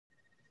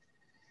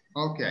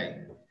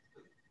Okay.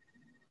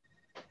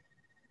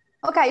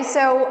 Okay,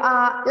 so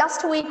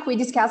last week we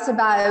discussed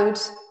about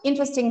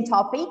interesting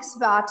topics,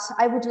 but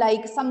I would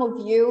like some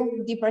of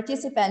you, the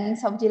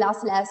participants of the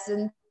last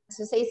lesson,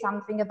 to say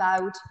something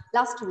about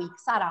last week.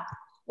 Sara,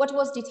 what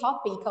was the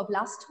topic of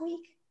last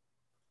week?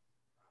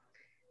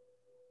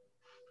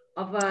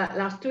 Of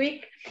last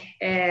week,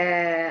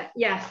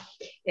 yes,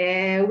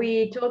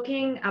 we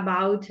talking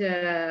about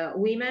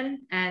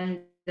women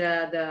and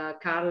the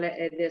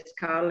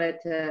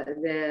scarlet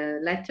the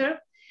letter,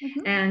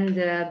 and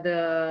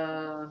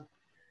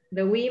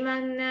the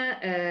women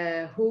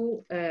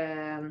who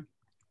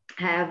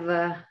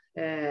have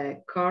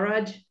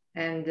courage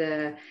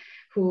and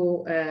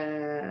who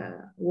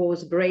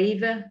was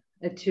brave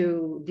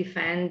to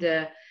defend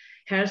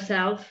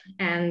herself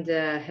and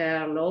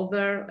her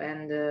lover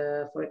and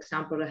for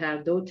example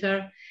her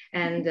daughter,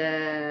 and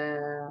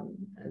the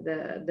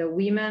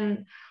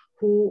women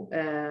who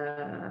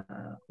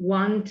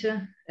want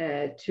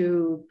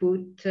to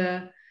put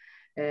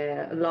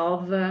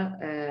love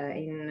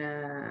in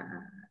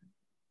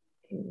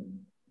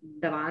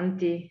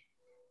davanti.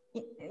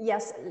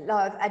 Yes,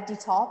 love at the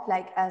top,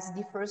 like as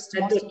the first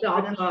at most the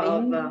top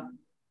important thing.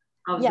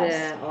 of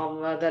Yes.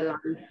 the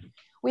life.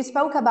 We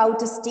spoke about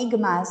the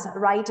stigmas,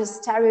 right?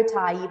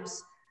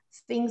 Stereotypes,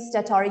 things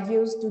that are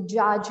used to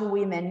judge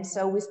women.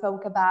 So we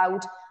spoke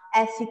about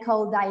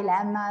ethical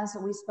dilemmas.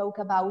 We spoke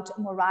about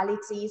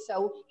morality.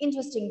 So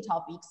interesting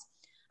topics.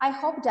 I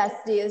hope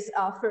that this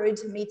third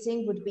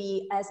meeting would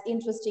be as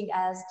interesting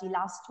as the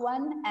last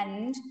one.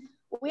 And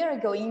we are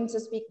going to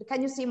speak.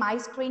 Can you see my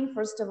screen?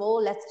 First of all,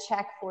 let's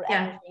check for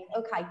everything.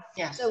 Okay.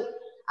 Yes. So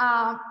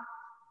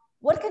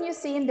what can you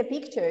see in the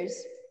pictures?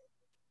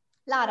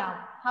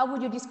 Lara, how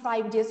would you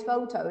describe these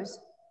photos?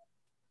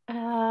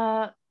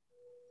 I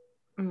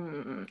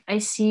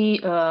see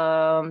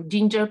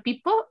ginger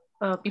people,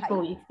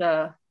 people with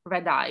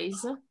red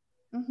eyes,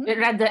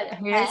 red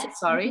hairs,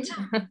 sorry.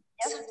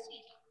 Yes.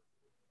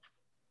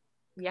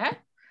 Yeah,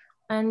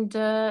 and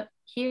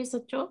here's a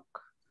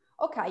joke.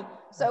 Okay,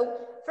 so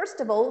first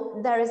of all,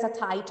 there is a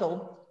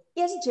title.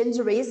 Is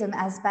gingerism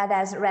as bad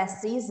as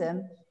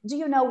racism? Do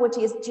you know what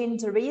is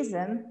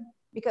gingerism?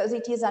 Because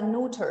it is a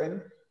new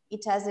term.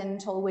 It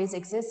hasn't always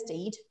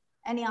existed.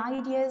 Any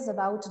ideas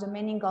about the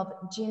meaning of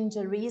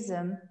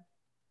gingerism?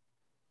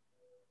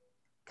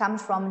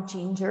 Comes from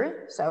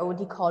ginger, so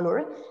the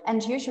color.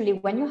 And usually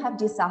when you have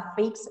this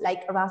suffix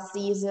like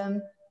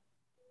racism,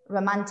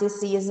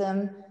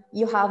 romanticism,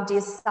 you have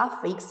this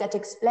suffix that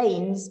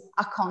explains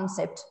a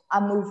concept,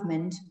 a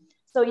movement.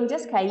 So in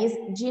this case,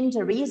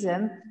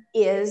 gingerism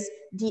is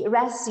the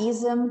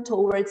racism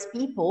towards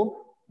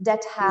people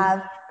that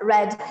have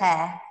red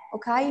hair,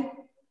 okay?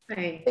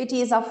 Okay. It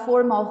is a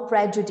form of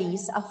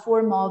prejudice, a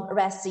form of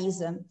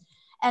racism.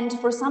 And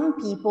for some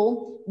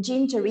people,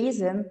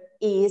 gingerism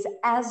is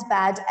as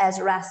bad as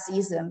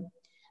racism.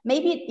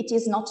 Maybe it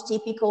is not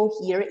typical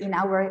here in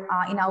our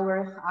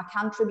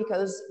country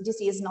because this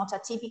is not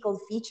a typical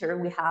feature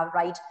we have,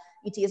 right?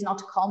 It is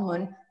not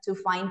common to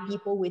find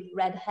people with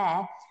red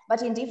hair,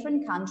 but in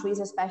different countries,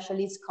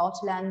 especially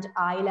Scotland,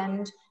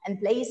 Ireland, and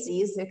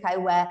places, okay,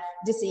 where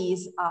this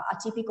is a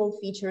typical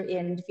feature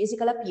in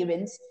physical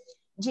appearance,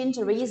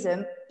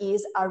 gingerism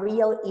is a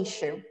real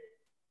issue.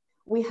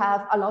 We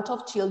have a lot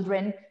of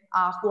children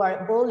who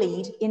are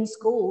bullied in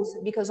schools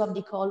because of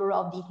the color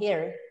of the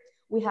hair.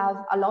 We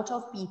have a lot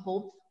of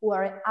people who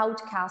are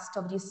outcast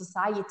of this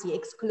society,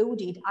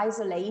 excluded,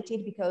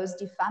 isolated because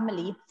the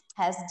family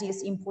has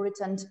this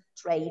important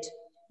trait.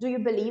 Do you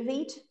believe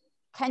it?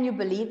 Can you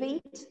believe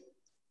it?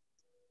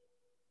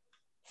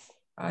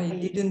 I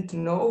didn't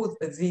know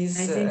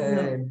this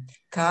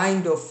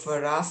kind of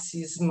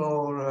racism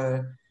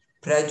or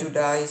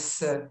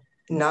prejudice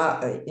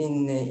now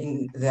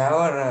in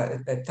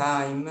our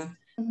time.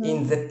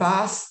 In the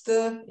past,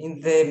 in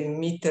the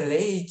Middle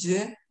Age,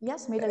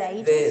 yes, Middle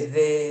Age,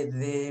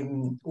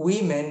 the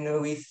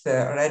women with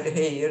red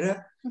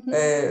hair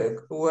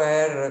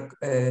were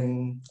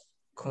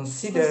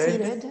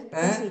considered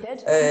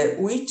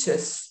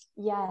witches.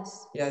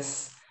 Yes.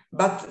 Yes,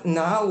 but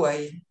now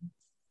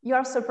you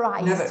are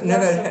surprised.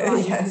 Never,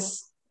 surprised.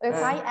 Yes.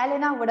 Okay,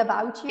 Elena, what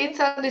about you? It's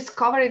a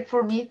discovery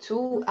for me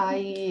too.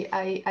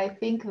 I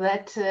think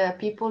that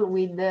people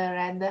with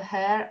red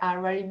hair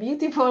are very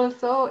beautiful,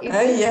 so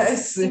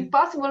it's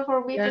impossible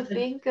for me to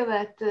think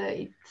that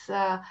it's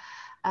a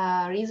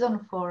reason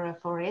for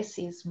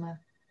racism.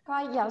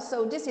 Okay, yeah,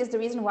 so this is the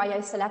reason why I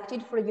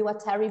selected for you a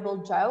terrible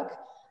joke.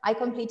 I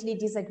completely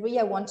disagree.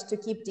 I want to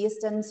keep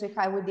distance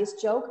with this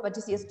joke, but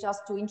this is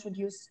just to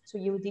introduce to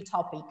you the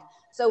topic.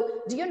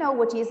 So do you know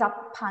what is a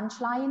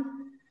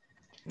punchline?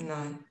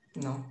 No.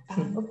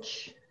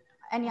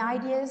 Any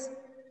ideas?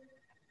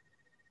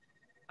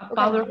 A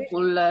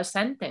powerful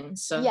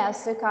sentence.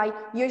 Yes, okay.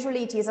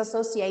 Usually it is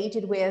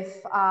associated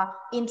with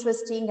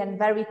interesting and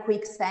very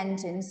quick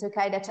sentence,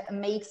 okay, that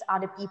makes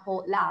other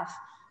people laugh.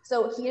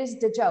 So here's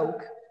the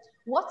joke.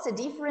 What's the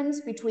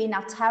difference between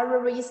a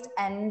terrorist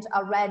and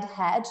a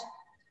redhead?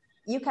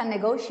 You can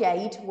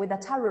negotiate with a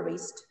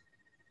terrorist.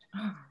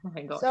 Oh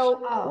my gosh. So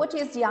what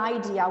is the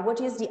idea? What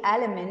is the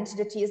element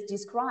that is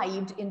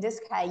described in this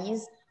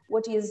case?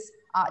 What is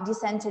the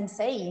sentence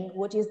saying?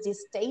 What is the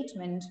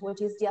statement?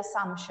 What is the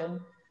assumption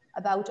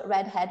about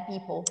redhead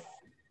people?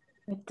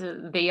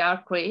 That they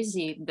are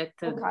crazy, that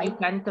you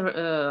can't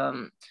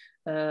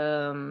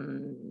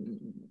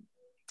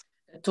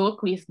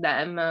talk with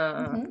them.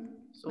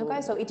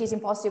 So it is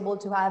impossible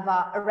to have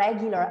a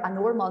regular, a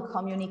normal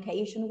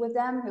communication with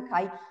them,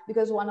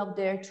 because one of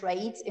their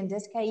traits in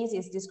this case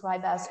is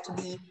described as to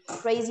be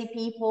crazy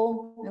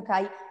people,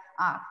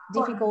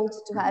 difficult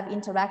to have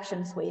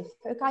interactions with,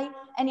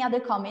 Any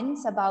other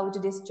comments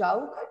about this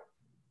joke?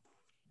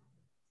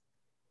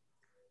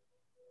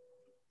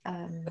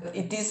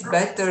 It is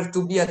better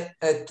to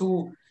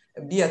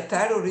be a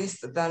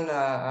terrorist than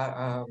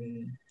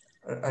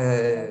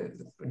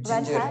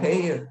ginger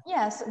hair.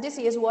 Yes, this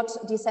is what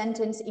the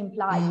sentence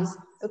implies.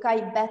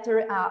 Better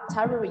a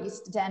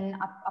terrorist than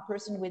a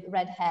person with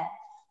red hair.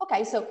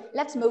 Okay, so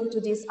let's move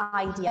to this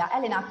idea.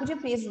 Elena, could you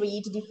please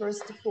read the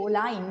first 4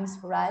 lines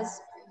for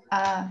us?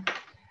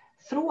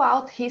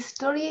 Throughout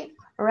history,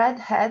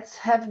 redheads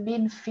have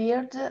been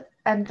feared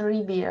and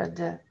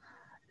revered,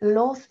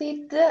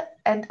 loathed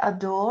and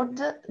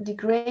adored,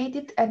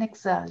 degraded and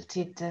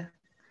exalted.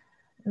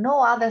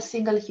 No other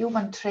single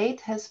human trait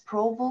has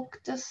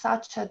provoked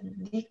such a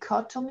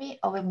dichotomy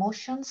of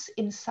emotions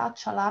in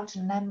such a large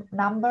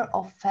number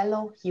of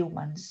fellow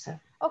humans.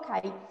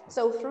 Okay,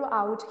 so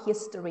throughout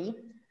history,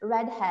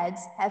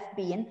 redheads have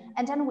been,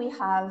 and then we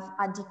have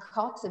a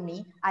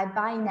dichotomy, a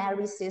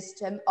binary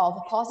system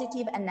of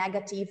positive and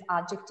negative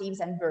adjectives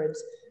and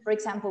verbs. For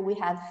example, we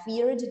have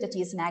feared, that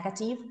is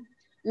negative,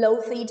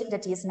 loathed,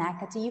 that is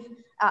negative,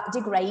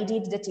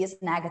 degraded, that is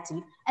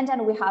negative, and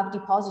then we have the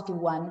positive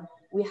one.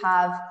 We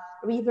have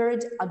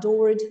revered,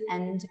 adored,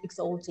 and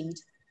exalted.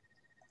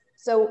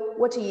 So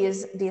what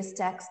is this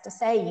text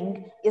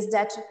saying is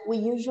that we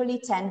usually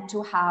tend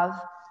to have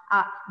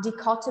a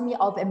dichotomy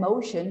of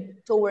emotion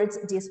towards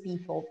these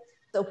people.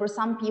 So for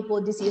some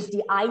people, this is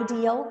the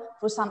ideal.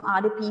 For some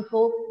other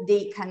people,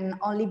 they can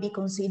only be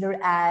considered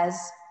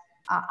as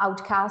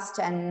outcast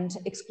and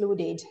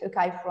excluded,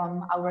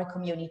 from our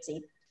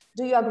community.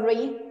 Do you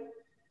agree?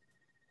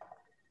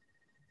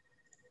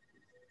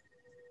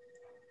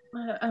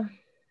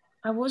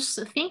 I was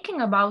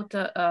thinking about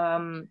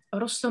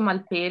Rosso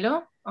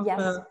Malpelo of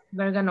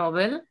Verga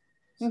novel.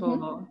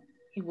 So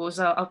he was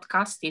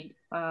outcasted.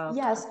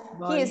 Yes,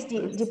 he is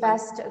the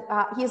best,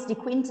 he is the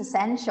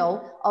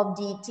quintessential of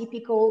the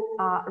typical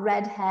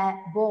red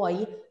hair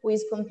boy who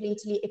is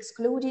completely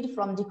excluded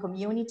from the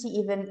community,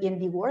 even in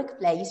the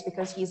workplace,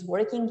 because he's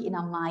working in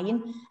a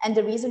mine. And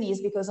the reason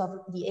is because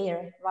of the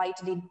air, right?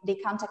 They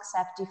can't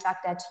accept the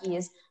fact that he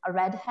is a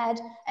redhead,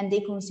 and they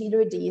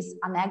consider this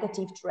a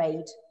negative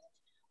trait.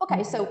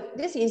 Okay, so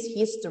this is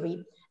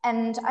history.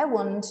 And I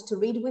want to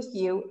read with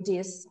you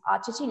this.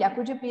 Cecilia,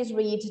 could you please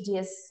read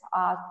this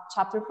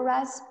chapter for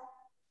us?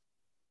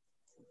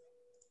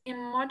 In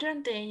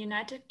modern-day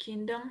United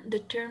Kingdom, the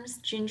terms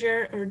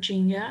ginger or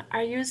ginga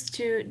are used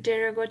to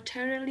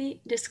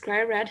derogatorily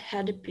describe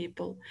red-headed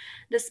people,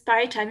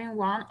 despite having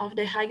one of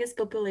the highest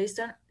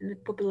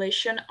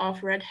population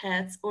of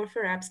redheads, or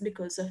perhaps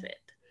because of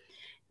it.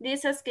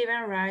 This has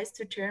given rise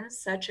to terms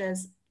such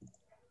as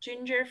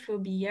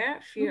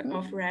gingerphobia, fear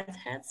of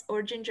redheads,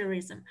 or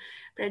gingerism,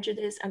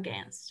 prejudice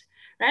against.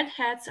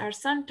 Redheads are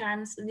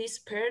sometimes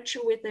disparaged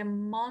with the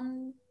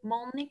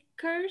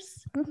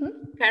monikers,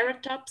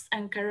 carrot tops,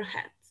 and carrot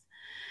hats.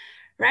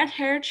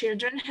 Red-haired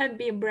children have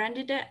been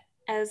branded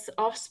as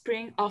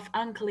offspring of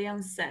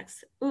unclean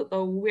sex.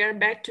 We are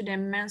back to the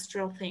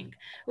menstrual thing,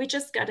 which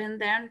has gotten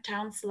them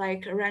towns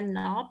like Red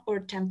Knob or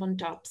Tampon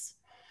Tops.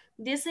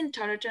 This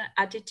intolerant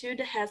attitude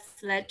has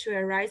led to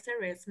a rise in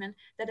harassment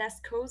that has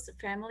caused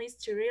families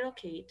to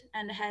relocate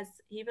and has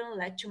even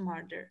led to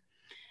murder.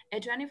 A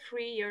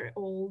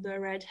 23-year-old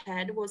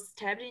redhead was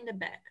stabbed in the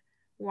back.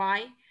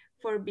 Why?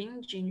 For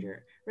being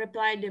ginger,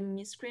 replied the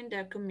miscreant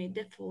that committed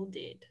the full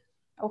deed.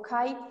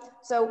 Okay,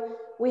 so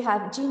we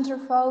have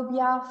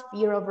gingerphobia,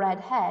 fear of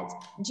redheads,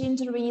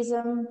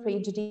 gingerism,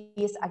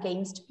 prejudice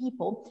against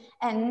people.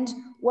 And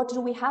what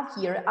do we have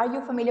here? Are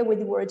you familiar with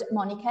the word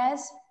monikers?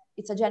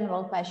 It's a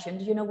general question.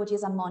 Do you know what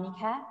is a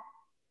moniker?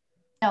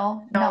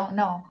 No.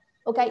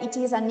 Okay, it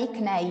is a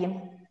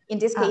nickname, in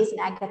this case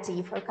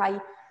negative, okay?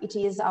 It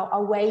is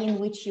a way in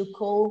which you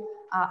call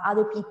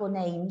other people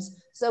names.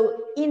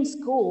 So in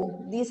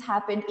school, this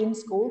happened in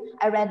school.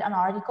 I read an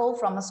article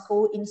from a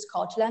school in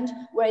Scotland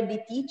where the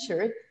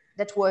teacher,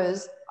 that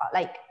was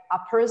like a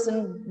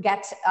person,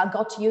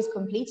 got used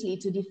completely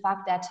to the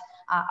fact that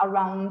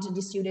around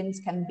the students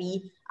can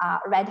be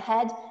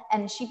redhead,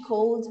 and she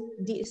called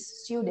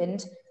this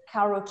student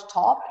carrot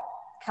top,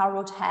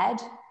 carrot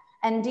head.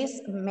 And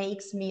this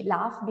makes me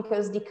laugh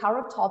because the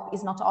carrot top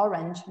is not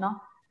orange, no?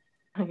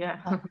 Yeah.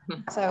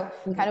 So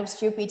kind of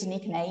stupid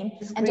nickname.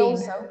 It's and green.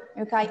 Also,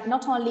 okay,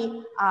 not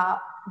only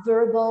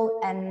verbal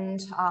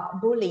and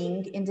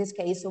bullying in this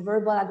case, so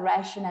verbal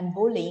aggression and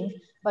bullying,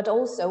 but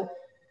also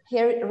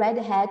here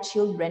redhead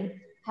children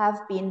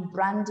have been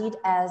branded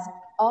as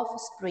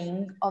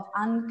offspring of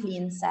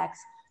unclean sex.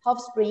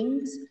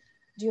 Offsprings,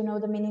 do you know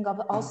the meaning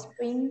of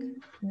offspring?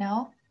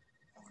 No.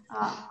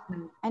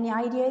 Any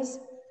ideas?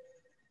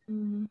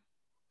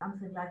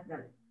 Something like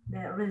that,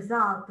 the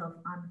result of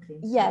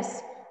unclean sex.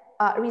 Yes,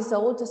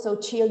 result, so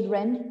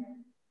children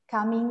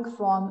coming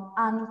from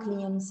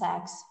unclean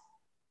sex.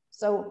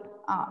 So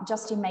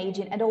just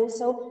imagine, and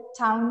also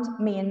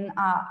townsmen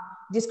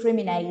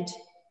discriminate.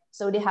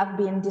 So they have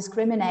been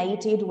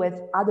discriminated with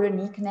other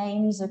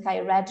nicknames,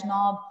 okay, red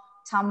knob,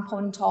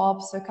 tampon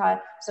tops, okay.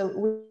 So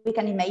we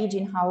can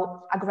imagine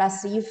how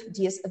aggressive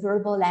this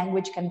verbal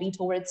language can be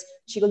towards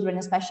children,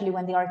 especially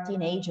when they are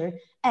teenagers.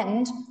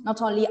 And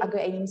not only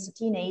against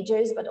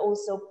teenagers, but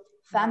also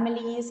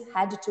families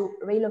had to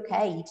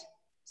relocate.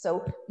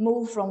 So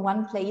move from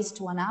one place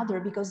to another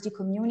because the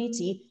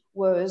community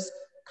was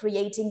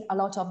creating a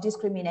lot of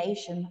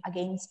discrimination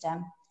against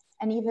them.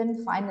 And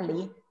even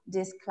finally,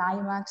 this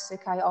climax,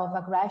 okay, of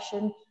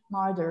aggression,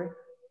 murder.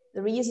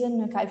 The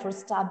reason, okay, for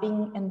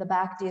stabbing in the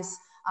back this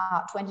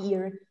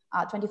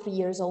 23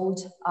 years old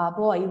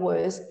boy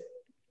was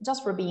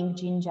just for being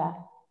ginger.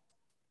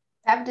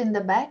 Stabbed in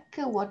the back,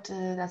 what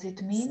does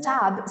it mean?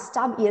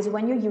 Stab is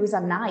when you use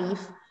a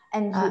knife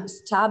and you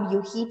stab,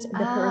 you hit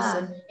the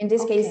person. In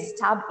this case,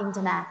 stab in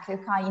the neck,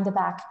 okay, in the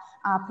back,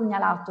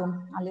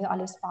 pugnalato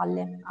alle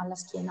spalle, alla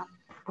schiena.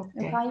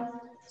 Okay.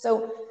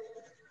 So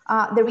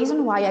the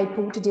reason why I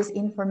put this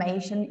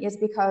information is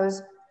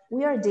because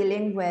we are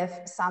dealing with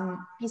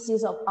some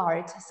pieces of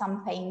art,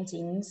 some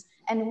paintings,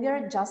 and we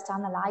are just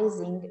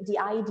analyzing the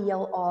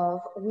ideal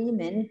of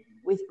women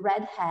with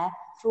red hair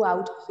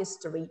throughout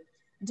history.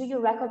 Do you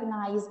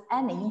recognize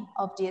any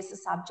of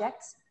these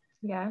subjects?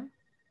 Yeah.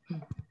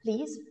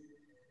 Please.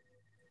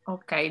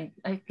 Okay,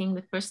 I think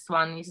the first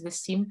one is the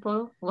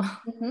simple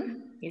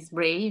one. Is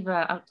Brave,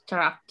 a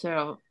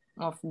character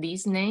of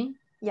Disney.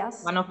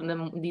 Yes. One of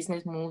the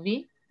Disney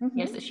movie.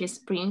 Yes, she's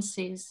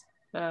Princess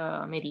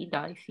Merida,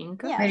 I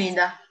think. Yes.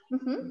 Merida.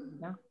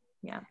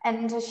 Yeah.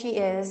 And she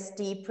is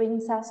the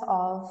princess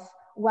of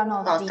one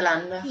of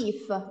Scotland.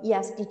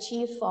 the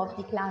chief of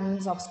the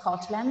clans of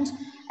Scotland.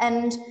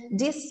 And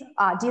this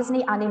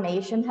Disney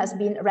animation has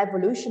been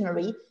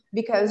revolutionary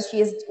because she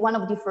is one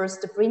of the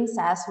first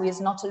princess who is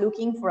not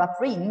looking for a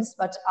prince,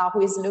 but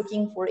who is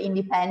looking for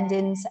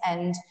independence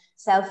and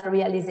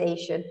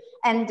self-realization.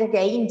 And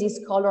again, this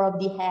color of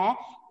the hair,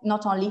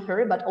 not only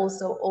her, but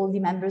also all the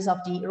members of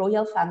the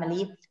royal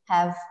family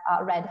have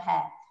red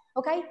hair.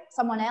 Okay,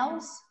 someone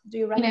else? Do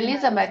you recognize? Queen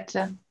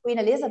Elizabeth. Queen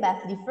Elizabeth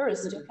the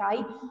First,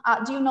 okay.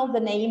 Do you know the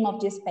name of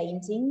this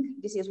painting?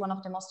 This is one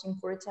of the most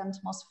important,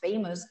 most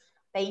famous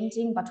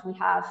painting, but we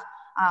have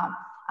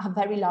a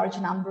very large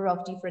number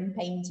of different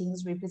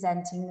paintings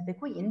representing the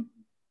Queen.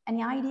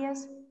 Any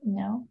ideas?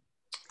 No.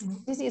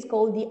 This is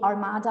called the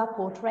Armada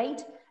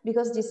portrait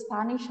because the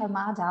Spanish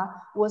Armada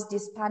was the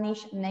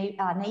Spanish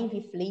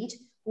Navy fleet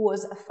who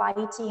was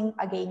fighting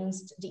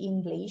against the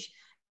English.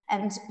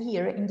 And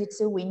here in the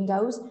two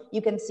windows,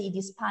 you can see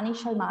the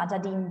Spanish Armada,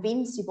 the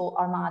invincible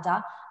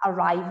Armada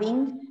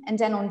arriving. And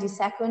then on the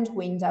second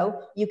window,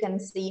 you can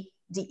see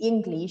the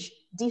English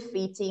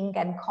defeating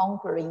and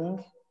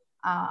conquering,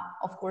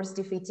 of course,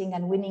 defeating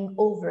and winning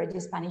over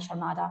the Spanish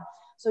Armada.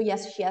 So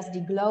yes, she has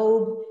the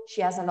globe, she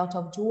has a lot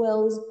of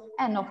jewels,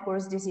 and of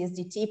course, this is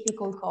the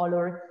typical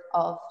color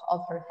of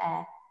her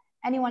hair.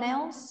 Anyone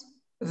else?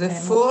 The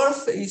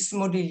fourth is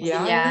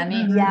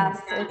Modigliani.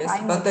 Yes,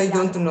 yes, but I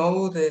don't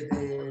know the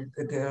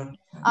girl.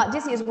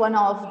 This is one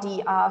of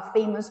the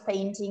famous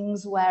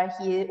paintings where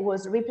he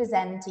was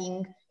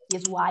representing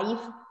his wife,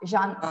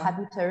 Jeanne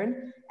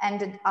Habuterne,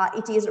 and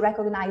it is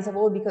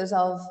recognizable because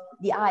of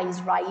the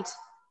eyes, right?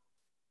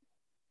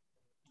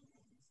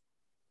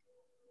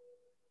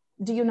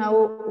 Do you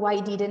know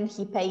why didn't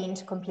he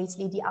paint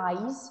completely the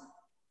eyes?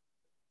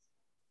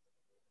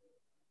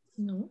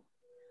 No.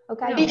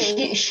 Okay. No.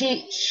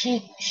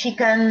 She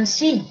can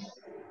see.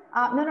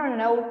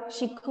 No.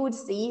 She could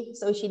see,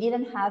 so she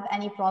didn't have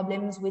any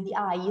problems with the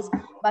eyes.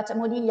 But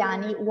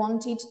Modigliani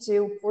wanted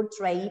to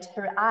portray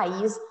her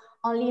eyes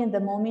only in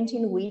the moment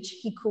in which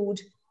he could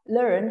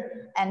learn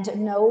and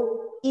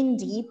know in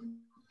deep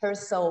her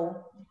soul.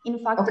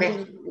 In fact,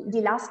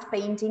 the last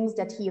paintings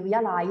that he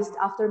realized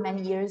after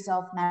many years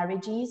of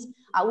marriages,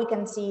 we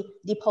can see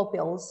the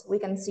pupils, we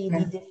can see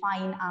the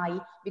defined eye,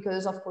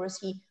 because of course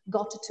he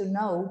got to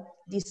know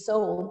the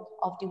soul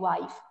of the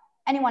wife.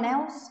 Anyone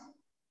else?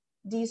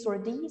 These or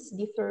these,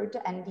 the third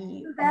and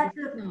the...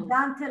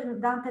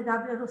 Dante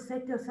Gabriel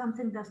Rossetti or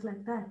something just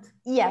like that.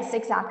 Yes,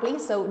 exactly.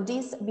 So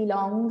this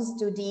belongs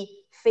to the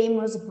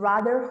famous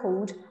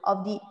brotherhood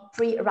of the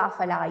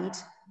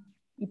pre-Raphaelite.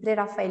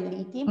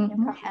 Pre-Raphaeliti,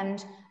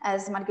 and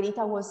as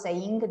Margherita was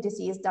saying, this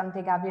is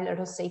Dante Gabriel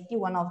Rossetti,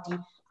 one of the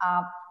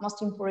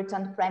most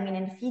important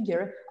prominent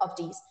figure of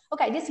this.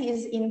 Okay, this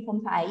is in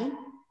Pompeii.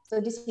 So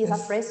this is a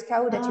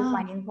fresco that you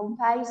find in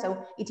Pompeii.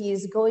 So it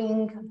is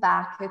going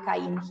back, okay,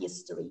 in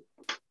history.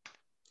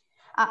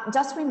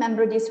 Just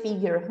remember this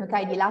figure,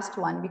 okay, the last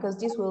one, because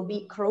this will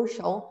be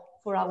crucial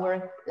for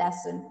our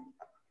lesson.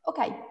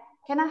 Okay,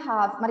 can I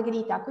have,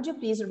 Margherita, could you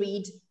please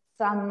read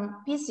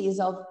some pieces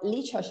of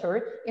literature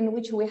in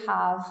which we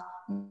have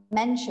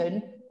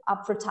mentioned a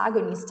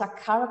protagonist, a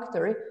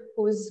character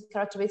whose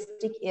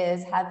characteristic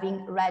is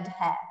having red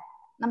hair.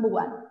 Number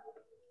one.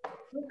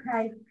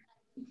 Okay.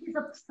 It is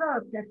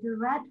observed that the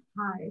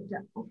red-haired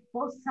of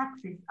both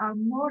sexes are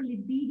more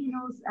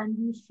libidinous and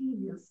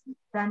mischievous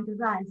than the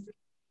rest,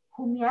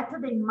 whom yet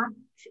they much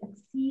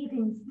exceed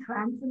in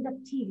strength and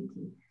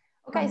activity.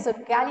 Okay, so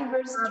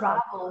Gulliver's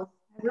Travels.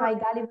 Okay,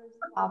 Gulliver's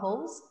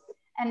Travels.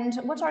 And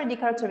what are the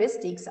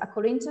characteristics,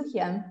 according to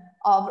him,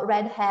 of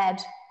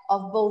red-haired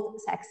of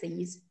both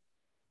sexes?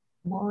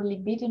 More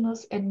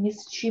libidinous and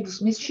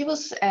mischievous.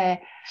 Mischievous è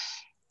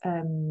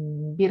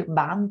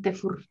birbante,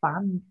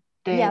 furfante.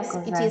 Yes,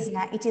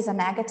 it is a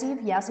negative.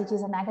 Yes, it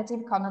is a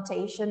negative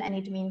connotation, and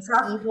it means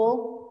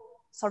evil.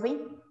 Sorry?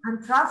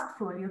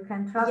 Untrustful. You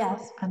can trust.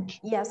 Yes,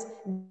 yes.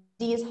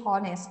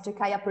 Dishonest.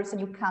 Okay, a person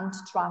you can't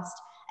trust.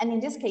 And in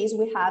this case,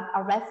 we have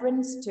a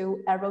reference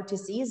to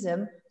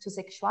eroticism, to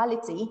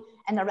sexuality,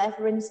 and a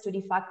reference to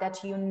the fact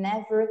that you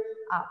never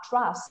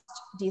trust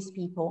these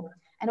people.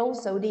 And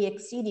also they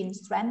exceed in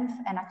strength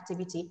and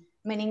activity,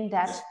 meaning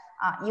that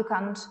you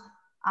can't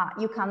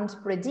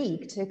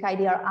predict, okay?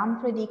 They are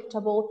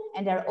unpredictable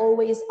and they're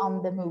always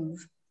on the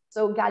move.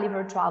 So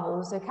Gulliver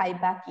Travels, okay,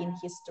 back in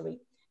history.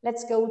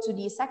 Let's go to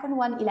the second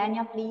one.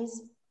 Ilenia,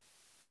 please.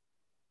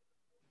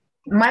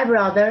 My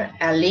brother,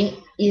 Ellie,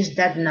 is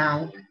dead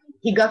now.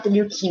 He got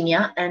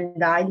leukemia and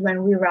died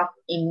when we were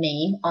in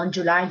Maine on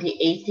July the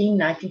 18th,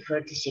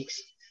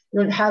 1936. You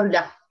would have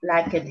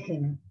liked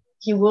him.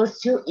 He was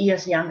 2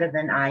 years younger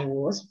than I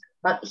was,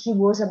 but he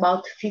was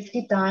about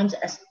 50 times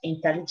as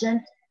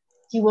intelligent.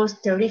 He was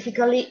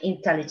terrifically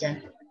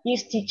intelligent.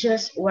 His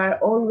teachers were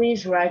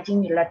always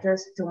writing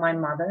letters to my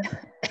mother,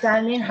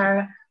 telling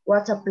her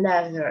what a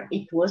pleasure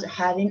it was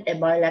having a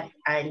boy like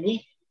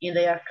Ellie in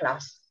their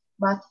class.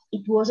 But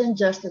it wasn't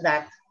just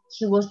that.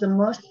 He was the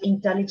most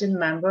intelligent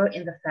member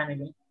in the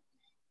family.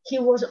 He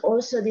was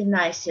also the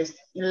nicest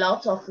in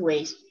lots of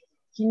ways.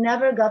 He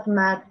never got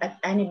mad at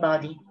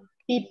anybody.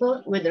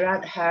 People with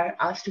red hair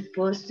are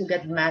supposed to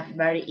get mad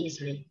very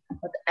easily,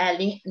 but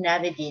Ellie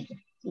never did.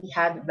 He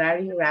had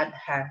very red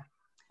hair.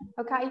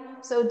 Okay,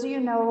 so do you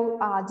know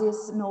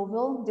this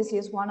novel? This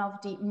is one of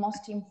the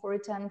most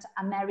important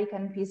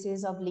American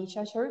pieces of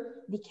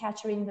literature, The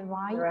Catcher in the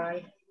Rye.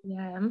 Right.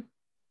 Yeah.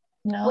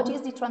 No. What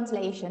is the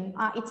translation?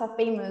 It's a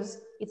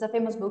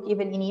famous book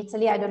even in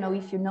Italy. I don't know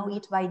if you know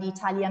it by the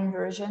Italian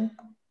version.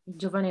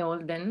 Giovane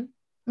Holden.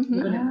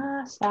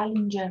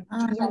 Salinger.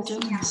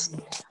 Yes.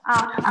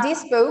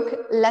 This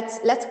book,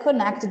 let's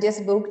connect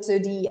this book to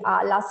the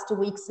last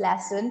week's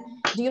lesson.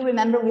 Do you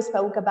remember we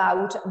spoke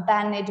about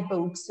banned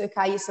books,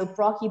 okay, so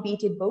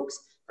prohibited books?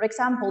 For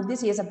example,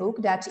 this is a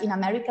book that in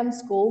American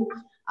school,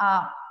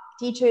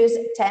 teachers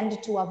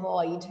tend to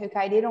avoid,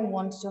 okay? They don't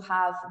want to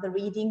have the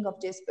reading of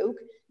this book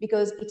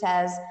because it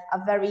has a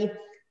very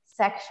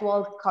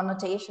sexual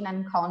connotation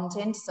and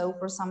content. So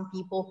for some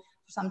people,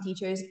 for some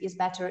teachers, it's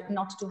better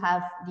not to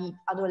have the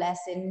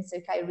adolescents,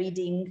 okay,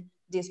 reading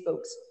these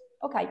books.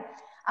 Okay,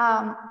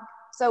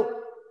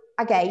 so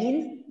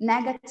again,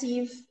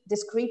 negative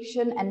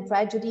description and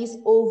prejudice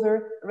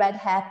over red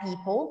hair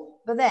people,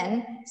 but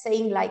then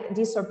saying like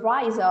the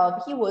surprise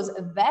of he was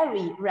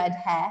very red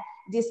hair.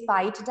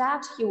 Despite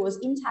that, he was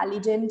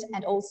intelligent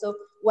and also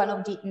one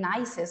of the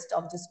nicest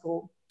of the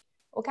school.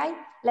 Okay,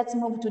 let's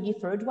move to the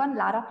third one.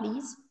 Lara,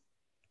 please.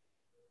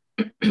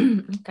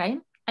 Okay,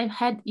 I've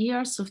had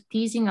years of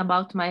teasing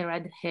about my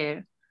red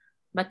hair,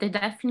 but I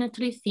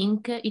definitely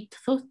think it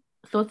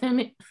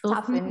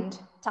toughened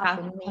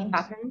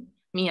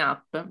me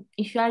up.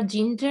 If you are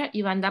ginger,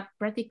 you end up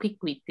pretty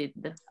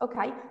quick-witted.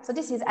 Okay, so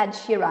this is Ed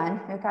Sheeran,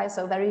 okay,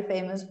 so very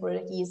famous for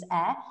his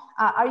hair.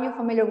 Are you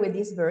familiar with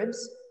these verbs?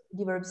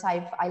 The verbs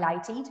I've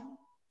highlighted?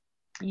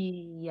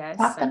 Yes.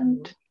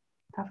 Toughened.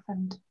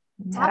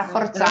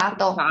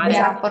 Rafforzato.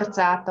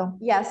 Rafforzato.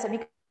 Yes,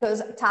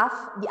 because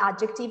tough, the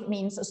adjective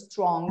means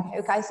strong.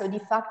 Okay, so the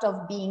fact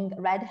of being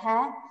red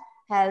hair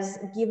has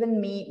given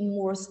me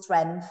more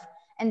strength.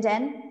 And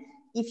then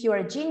if you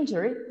are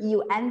ginger,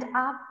 you end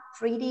up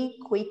pretty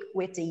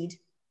quick-witted.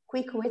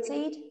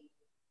 Quick-witted?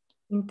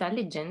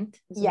 Intelligent.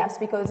 Yes,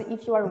 because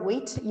if you are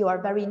wit, you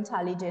are very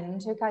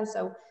intelligent. Okay,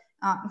 so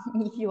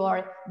if you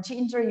are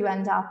ginger, you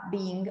end up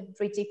being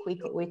pretty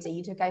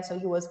quick-witted. Okay, so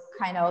he was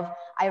kind of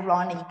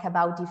ironic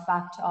about the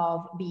fact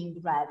of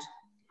being red.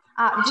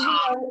 Do you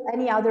know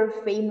any other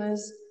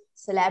famous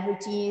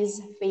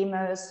celebrities,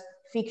 famous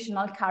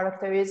fictional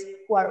characters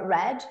who are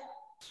red?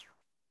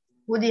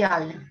 Woody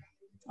Allen.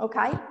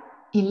 Okay.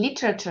 In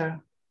literature?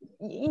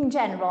 In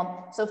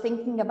general, so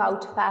thinking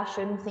about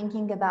fashion,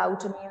 thinking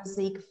about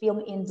music,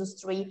 film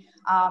industry,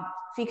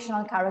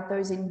 fictional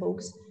characters in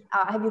books.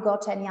 Have you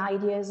got any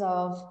ideas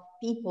of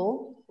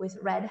people with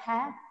red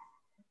hair?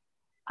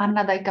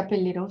 Anna dai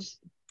capelli rossi.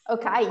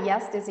 Okay,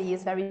 yes, this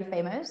is very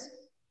famous.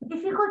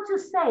 Difficult to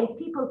say,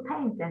 people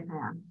paint their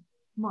hair,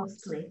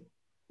 mostly.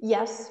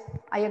 Yes,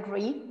 I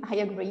agree, I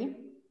agree.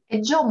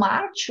 And Joe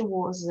March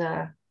was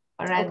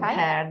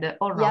red-haired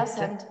or not?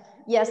 Yes,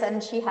 Yes,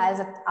 and she has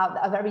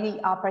a very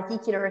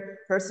particular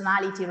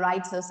personality,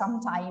 right? So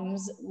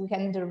sometimes we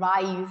can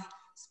derive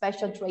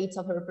special traits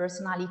of her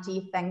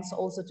personality thanks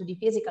also to the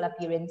physical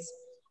appearance.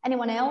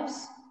 Anyone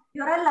else?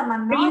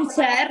 Prince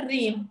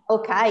Harry.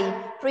 Okay,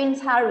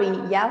 Prince Harry,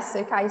 yes,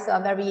 okay, so a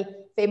very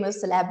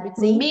famous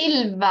celebrity.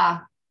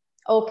 Milva.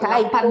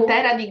 Okay, La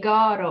Pantera di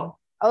Goro.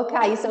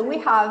 Okay, so we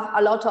have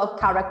a lot of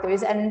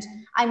characters, and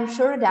I'm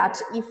sure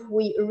that if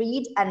we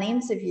read an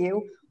interview,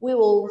 we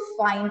will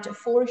find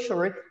for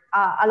sure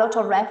a lot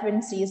of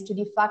references to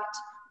the fact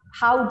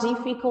how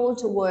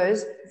difficult it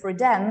was for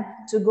them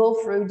to go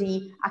through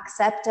the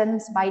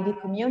acceptance by the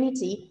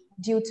community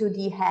due to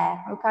the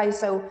hair. Okay,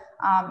 so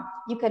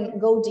you can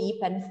go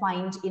deep and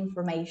find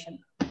information.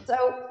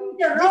 So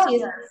this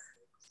is,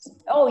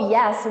 oh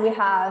yes, we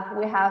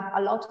have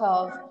a lot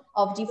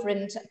of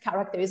different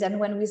characters, and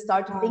when we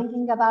start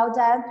thinking about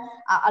them,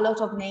 a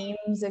lot of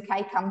names,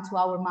 okay, come to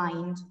our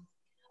mind.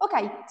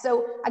 Okay,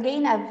 so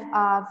again,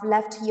 I've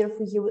left here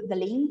for you the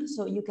link,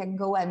 so you can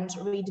go and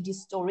read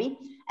this story.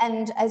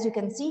 And as you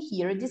can see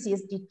here, this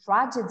is the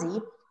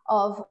tragedy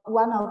of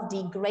one of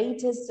the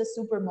greatest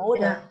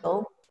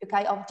supermodels,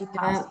 okay, of the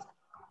past.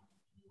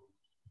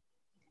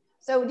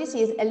 So this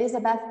is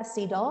Elizabeth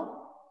Siddal.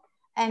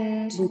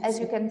 And as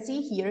you can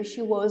see here,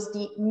 she was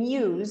the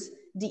muse,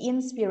 the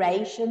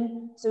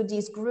inspiration. So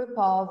this group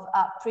of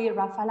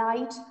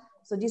pre-Raphaelite,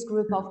 so this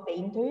group of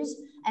painters,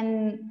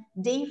 and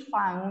they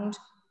found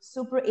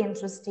super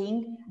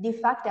interesting the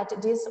fact that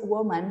this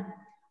woman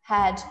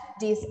had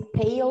this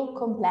pale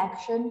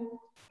complexion,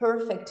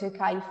 perfect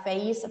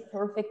face,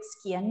 perfect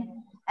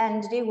skin,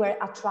 and they were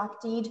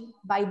attracted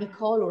by the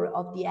color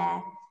of the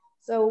hair.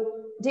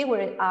 So they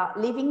were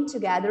living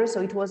together. So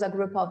it was a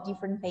group of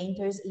different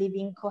painters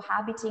living,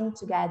 cohabiting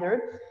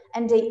together.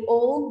 And they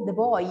all, the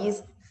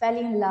boys, fell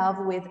in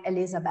love with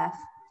Elizabeth.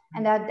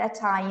 And at that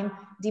time,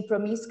 the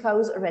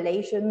promiscuous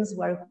relations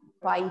were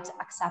quite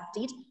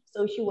accepted.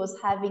 So she was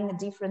having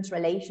different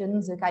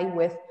relations, okay,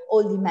 with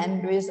all the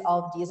members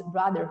of this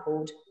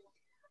brotherhood.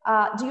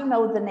 Do you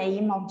know the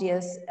name of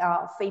this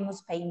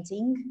famous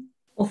painting?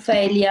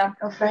 Ophelia.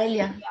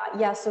 Ophelia.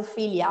 Yes,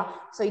 Ophelia.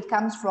 So it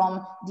comes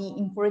from the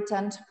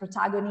important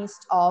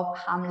protagonist of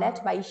Hamlet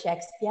by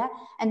Shakespeare.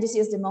 And this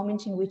is the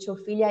moment in which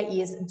Ophelia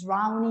is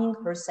drowning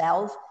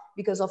herself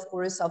because, of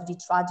course, of the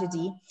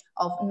tragedy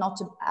of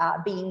not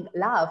being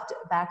loved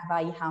back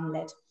by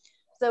Hamlet.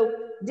 So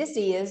this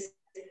is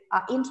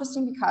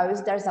interesting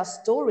because there's a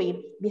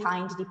story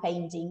behind the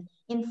painting.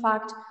 In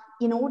fact,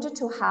 in order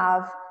to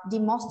have the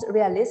most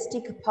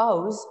realistic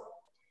pose,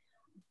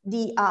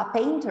 the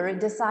painter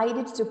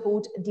decided to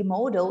put the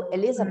model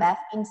Elizabeth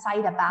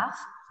inside a bath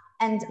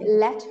and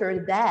let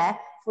her there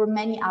for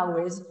many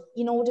hours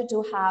in order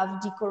to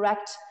have the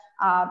correct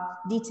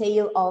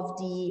detail of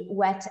the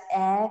wet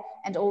hair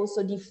and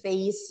also the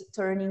face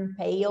turning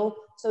pale.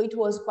 So it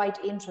was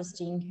quite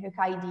interesting,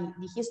 okay,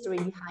 the history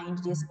behind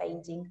this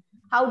painting.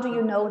 How do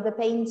you know the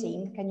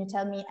painting? Can you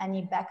tell me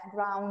any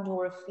background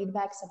or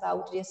feedbacks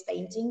about this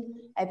painting?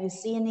 Have you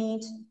seen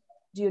it?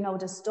 Do you know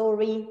the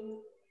story?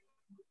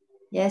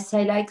 Yes,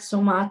 I like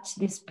so much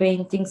these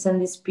paintings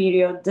and this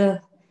period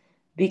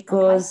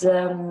because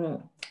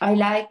I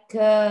like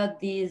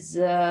this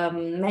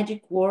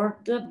magic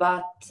word,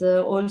 but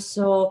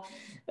also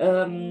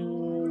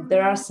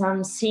there are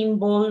some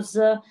symbols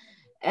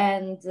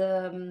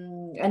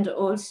and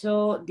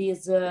also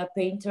these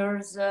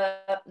painters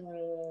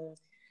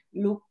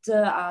looked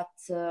at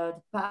the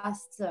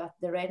past, at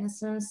the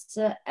Renaissance,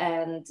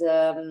 and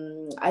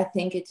I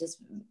think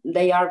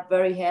they are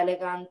very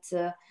elegant.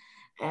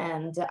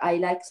 And I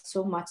like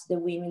so much the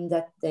women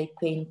that they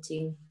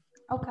painting.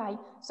 Okay,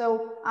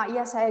 so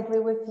yes, I agree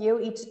with you.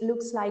 It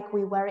looks like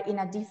we were in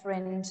a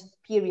different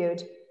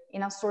period,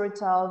 in a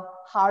sort of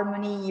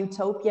harmony,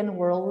 utopian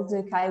world,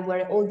 okay,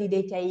 where all the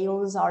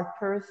details are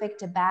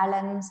perfect,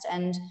 balanced,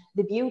 and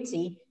the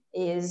beauty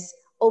is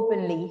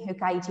openly,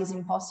 okay, it is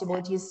impossible.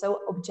 It is so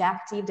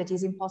objective that it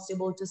is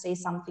impossible to say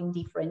something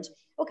different.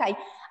 Okay,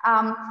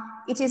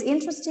 it is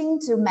interesting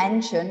to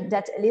mention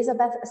that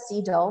Elizabeth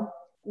Siddal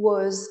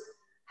was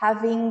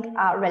having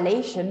a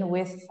relation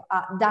with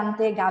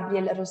Dante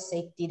Gabriel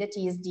Rossetti, that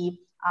is the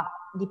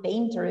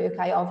painter,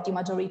 okay, of the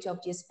majority of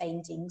these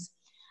paintings.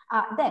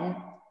 Then,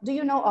 do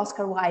you know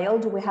Oscar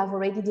Wilde? We have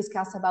already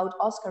discussed about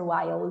Oscar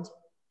Wilde.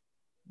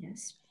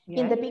 Yes.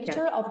 In the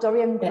picture of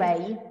Dorian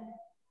Gray,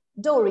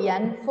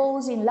 Dorian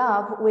falls in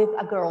love with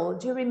a girl.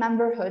 Do you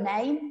remember her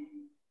name?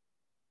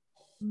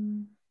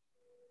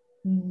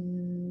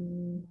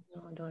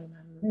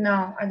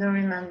 No, I don't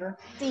remember.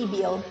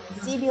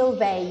 Sibyl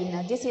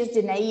Vane. This is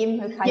the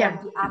name, okay,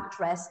 of the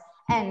actress.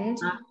 And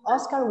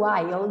Oscar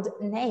Wilde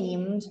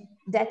named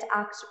that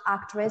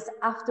actress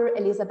after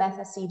Elizabeth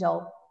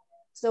Siddal.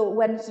 So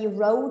when he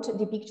wrote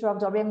the picture of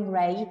Dorian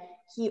Gray,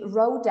 he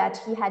wrote that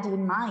he had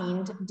in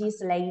mind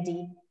this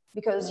lady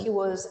because he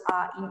was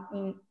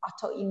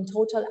in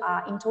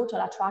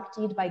total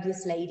attracted by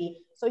this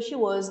lady. So she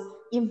was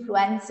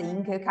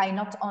influencing, okay,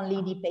 not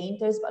only the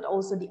painters, but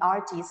also the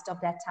artists of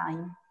that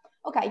time.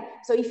 Okay,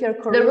 so if you're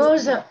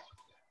curious...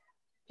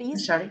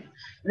 please. Sorry.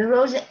 There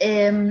was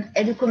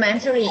a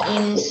documentary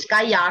in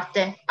Sky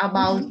Arte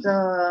about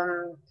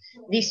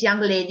this young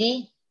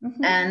lady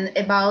and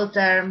about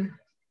her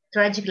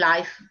tragic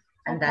life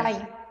and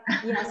death.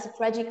 Yes,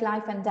 tragic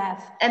life and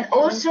death. And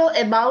also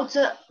about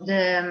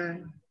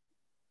the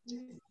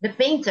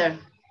painter.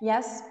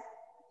 Yes.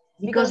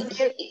 Because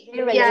their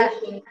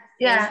relation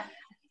is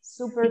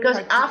super because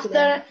particular.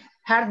 After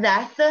her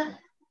death,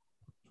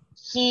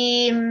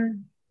 he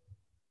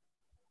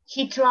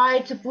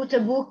tried to put a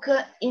book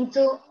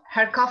into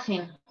her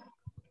coffin.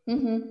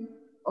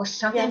 Or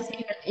something.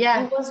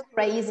 Yes, he was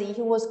crazy.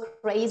 He was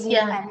crazy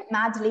and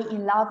madly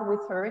in love with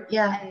her.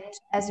 And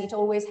as it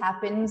always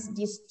happens,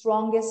 the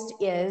strongest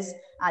is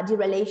the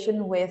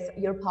relation with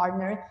your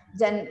partner.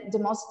 Then the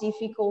most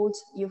difficult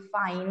you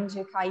find,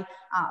 to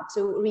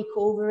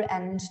recover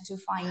and to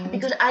find.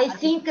 Because I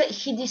think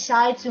he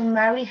decided to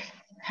marry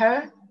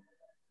her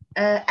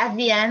at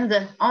the end,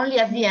 only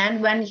at the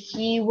end, when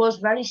he was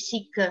very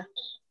sick.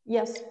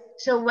 Yes.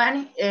 So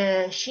when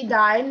she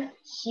died,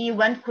 he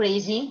went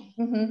crazy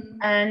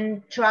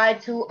and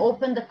tried to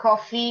open the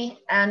coffee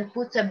and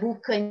put a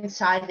book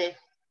inside it.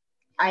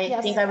 I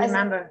think I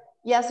remember.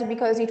 Yes,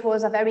 because it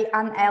was a very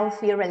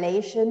unhealthy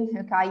relation,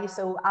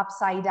 so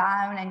upside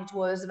down, and it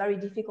was very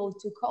difficult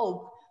to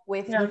cope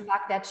with the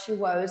fact that she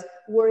was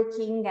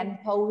working and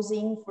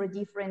posing for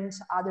different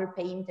other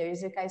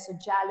painters, so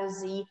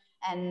jealousy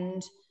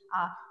and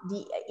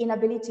the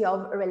inability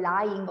of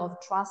relying, of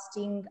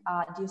trusting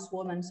this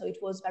woman. So it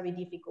was very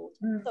difficult.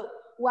 So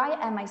why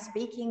am I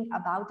speaking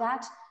about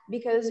that?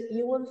 Because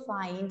you will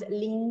find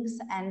links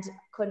and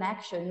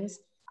connections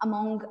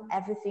among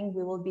everything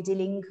we will be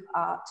dealing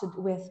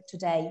with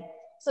today.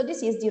 So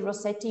this is the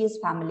Rossetti's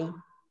family.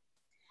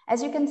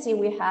 As you can see,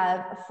 we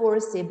have 4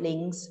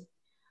 siblings.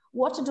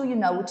 What do you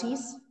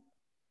notice?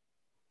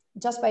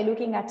 Just by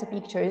looking at the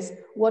pictures,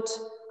 what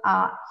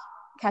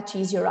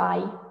catches your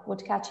eye?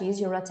 What catches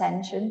your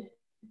attention?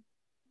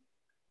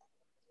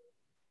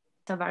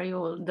 It's a very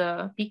old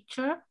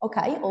picture.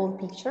 Okay, old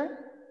picture.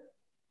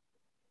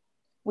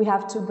 We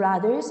have 2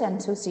 brothers and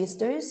 2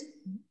 sisters. 2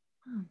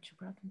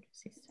 brothers and 2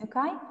 sisters.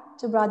 Okay,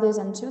 2 brothers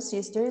and 2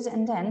 sisters.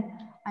 And then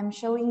I'm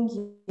showing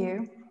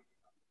you.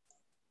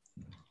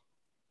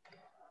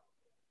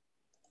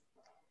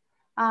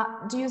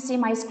 Do you see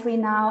my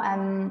screen now?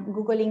 I'm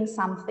Googling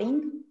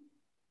something.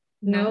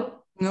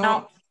 No.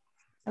 No.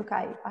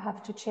 Okay, I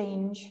have to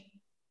change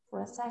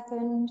for a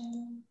second.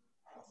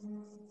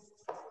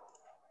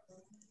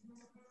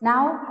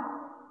 Now?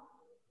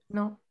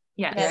 No.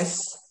 Yes.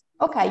 Yes.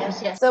 Okay,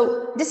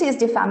 so this is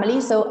the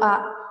family. So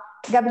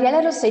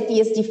Gabriele Rossetti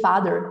is the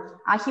father.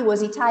 He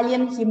was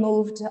Italian. He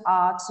moved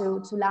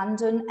to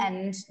London,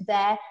 and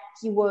there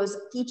he was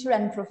teacher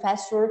and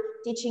professor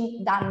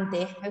teaching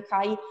Dante,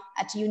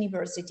 at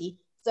university.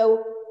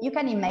 So you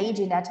can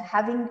imagine that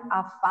having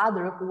a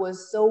father who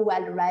was so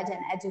well read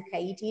and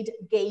educated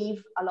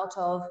gave a lot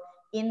of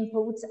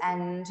inputs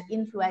and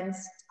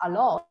influenced a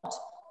lot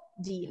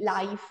the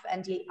life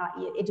and the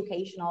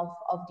education of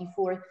the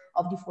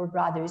four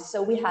brothers.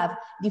 So we have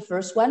the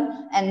first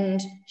one,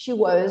 and she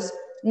was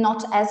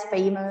not as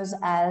famous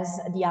as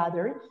the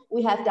other.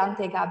 We have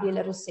Dante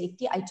Gabriele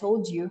Rossetti. I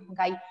told you,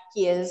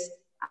 he is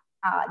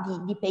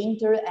the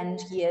painter,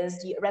 and he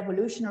is the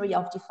revolutionary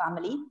of the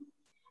family.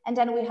 And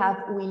then we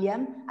have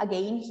William.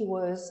 Again, he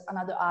was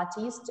another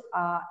artist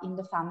in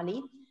the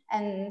family,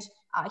 and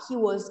he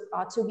was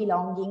to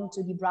belonging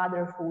to the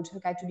brotherhood,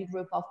 to the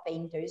group of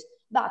painters.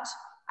 But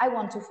I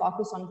want to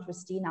focus on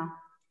Christina.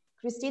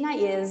 Christina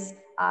is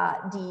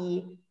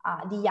the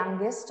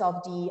youngest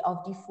of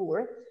the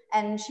 4,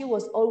 and she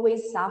was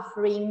always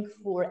suffering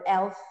for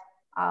health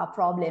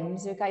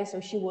problems.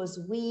 So she was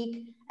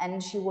weak,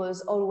 and she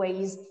was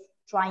always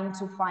trying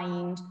to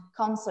find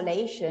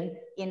consolation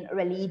in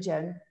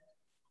religion.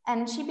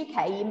 And she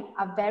became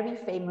a very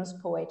famous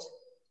poet.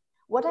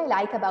 What I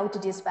like about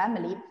this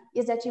family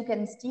is that you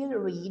can still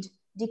read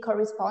the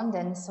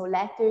correspondence, so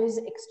letters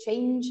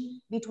exchanged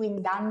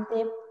between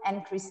Dante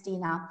and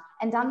Christina.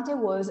 And Dante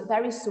was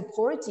very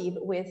supportive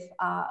with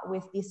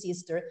this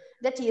sister.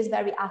 That is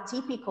very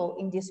atypical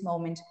in this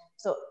moment.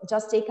 So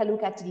just take a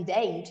look at the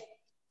date.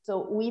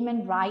 So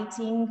women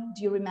writing,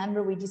 do you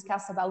remember we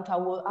discussed about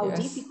how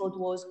difficult it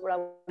was for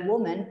a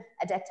woman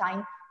at that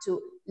time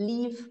to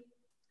live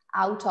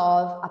out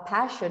of a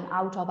passion,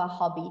 out of a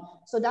hobby.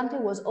 So Dante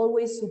was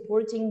always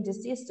supporting the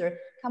sister.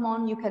 Come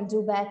on, you can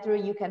do better.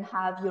 You can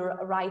have your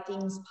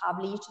writings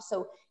published.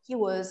 So he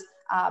was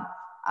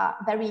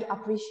very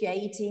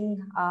appreciating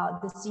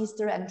the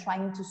sister and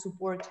trying to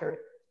support her.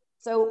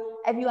 So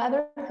have you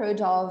ever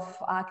heard of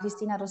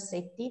Cristina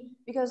Rossetti?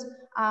 Because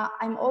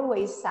I'm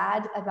always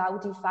sad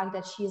about the fact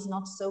that she is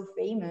not so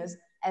famous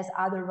as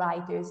other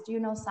writers. Do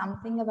you know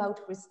something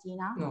about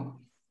Cristina? No.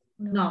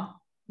 No.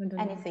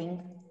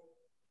 Anything?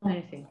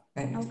 Anything.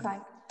 Okay.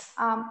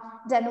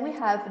 Then we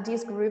have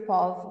this group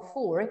of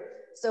 4.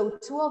 So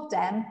 2 of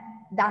them,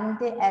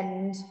 Dante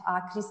and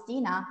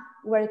Cristina,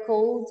 were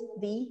called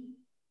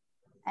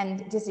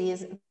and this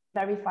is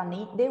very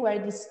funny. They were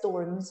the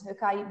storms,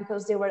 okay,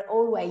 because they were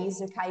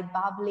always, okay,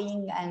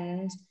 bubbling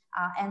and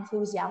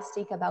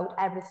enthusiastic about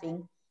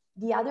everything.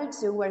 The other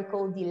two were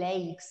called the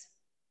lakes.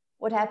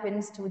 What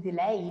happens to the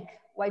lake?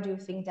 Why do you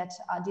think that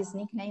this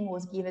nickname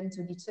was given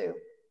to the two?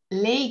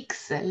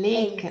 Lakes,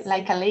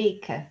 like a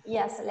lake.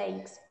 Yes,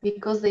 lakes.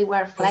 Because they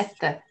were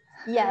flat.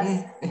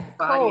 Yes,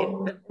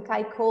 calm,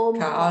 okay, calm,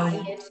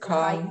 quiet,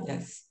 calm,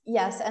 yes.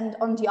 Yes, and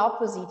on the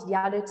opposite, the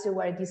other two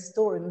were the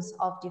storms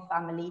of the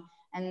family,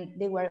 and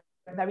they were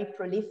very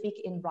prolific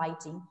in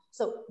writing.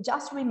 So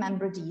just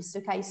remember this,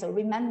 okay? So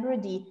remember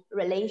the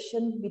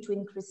relation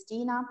between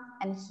Christina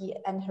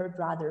and her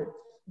brother.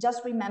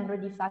 Just remember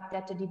the fact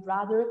that the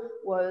brother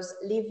was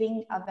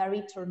living a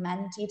very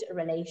tormented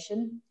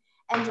relation.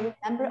 And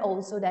remember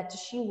also that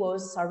she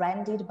was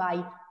surrounded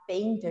by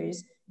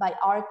painters, by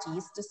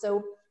artists.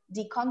 So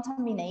the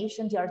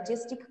contamination, the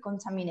artistic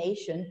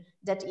contamination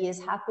that is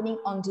happening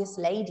on this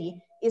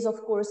lady is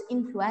of course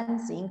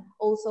influencing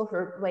also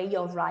her way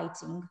of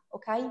writing,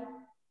 okay?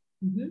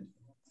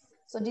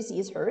 So this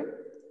is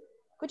her.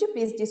 Could you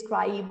please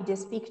describe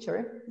this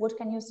picture? What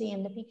can you see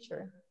in the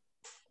picture?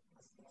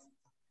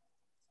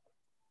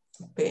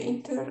 A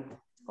painter,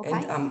 okay,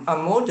 and a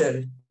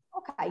model.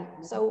 Okay,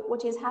 so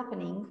what is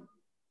happening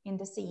in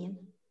the scene?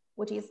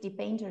 What is the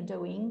painter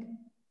doing?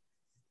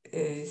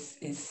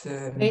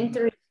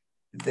 Painter.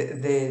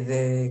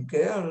 The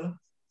girl.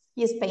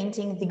 He is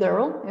painting the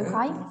girl,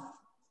 okay?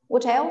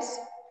 What else?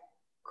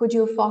 Could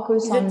you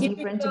focus on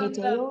different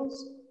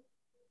details?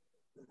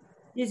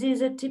 This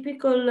is a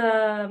typical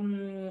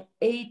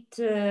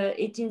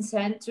 18th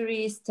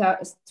century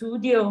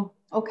studio,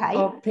 okay,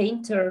 of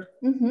painter.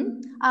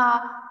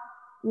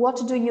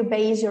 What do you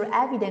base your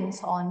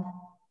evidence on?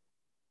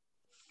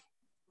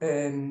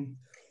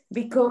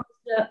 Because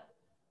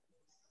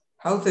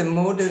how the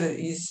model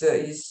is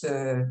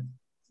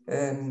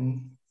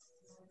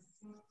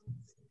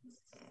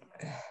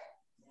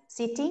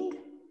sitting?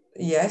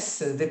 Yes,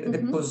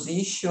 the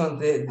position,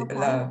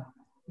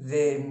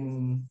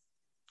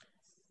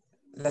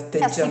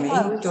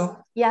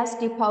 l'atteggiamento. Yes,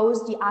 the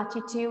pose, the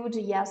attitude,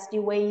 yes, the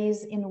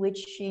ways in which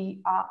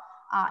she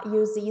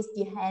uses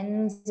the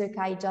hands,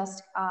 okay,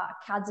 just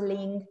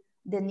cuddling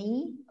the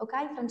knee.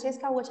 Okay,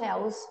 Francesca, what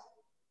else?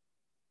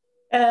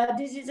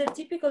 This is a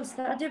typical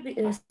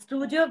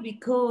studio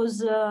because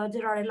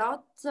there are a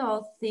lot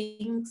of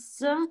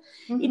things.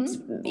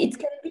 It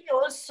can be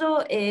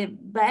also a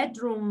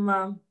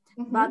bedroom,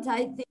 but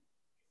I think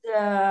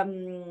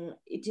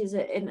it is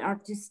an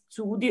artist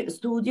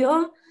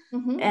studio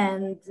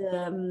and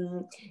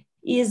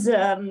is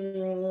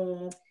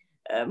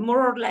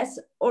more or less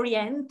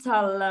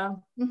oriental.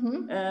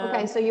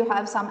 Okay, so you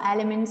have some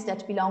elements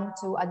that belong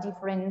to a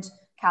different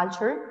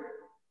culture.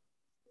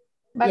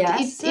 But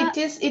yes,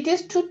 it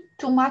is too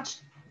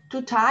much,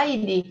 too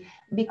tidy,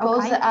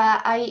 because okay.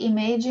 I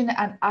imagine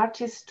an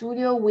artist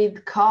studio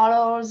with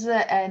colors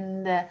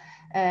and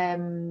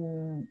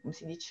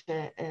si dice,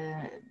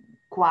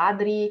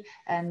 quadri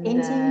and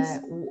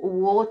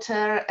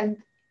water,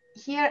 and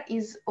here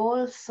is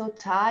all so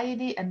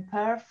tidy and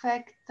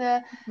perfect.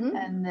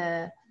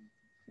 And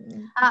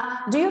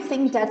do you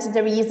think that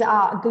there is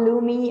a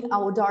gloomy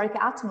or dark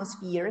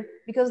atmosphere?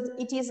 Because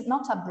it is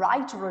not a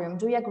bright room.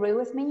 Do you agree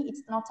with me?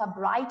 It's not a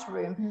bright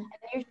room. And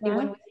usually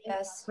when we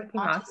think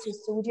of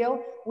artist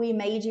studio, we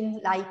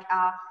imagine like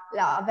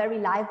a very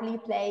lively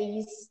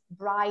place,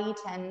 bright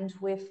and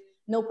with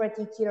no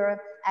particular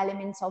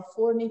elements of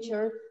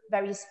furniture,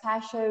 very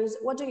spacious.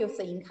 What do you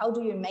think? How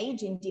do you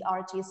imagine the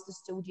artist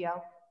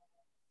studio?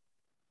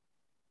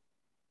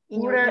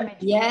 In your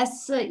image?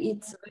 Yes,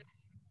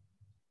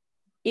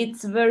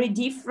 it's very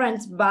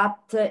different,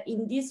 but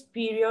in this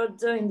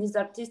period, in this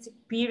artistic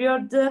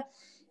period,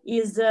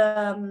 is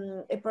a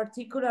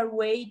particular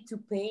way to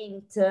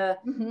paint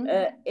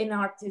an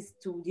artist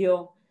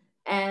studio.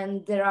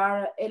 And there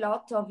are a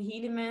lot of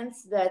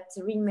elements that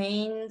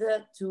remained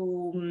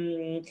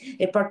to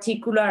a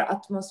particular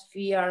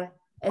atmosphere.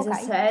 As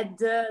I said,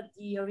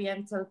 the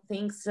Oriental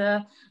things,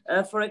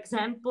 for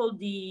example,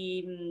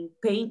 the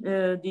paint,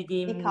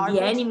 the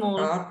animal,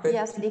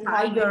 yes, the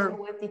tiger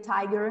with the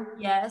tiger.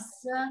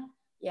 Yes,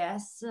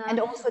 yes. And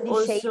also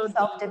the shapes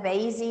of the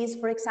vases,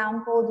 for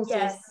example. This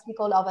is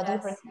typical of a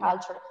different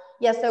culture.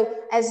 Yeah, so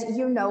as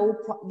you know,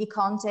 the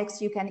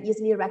context, you can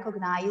easily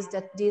recognize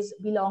that this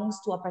belongs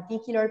to a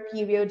particular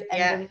period,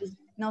 and there is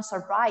no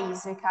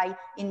surprise, okay,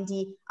 in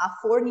the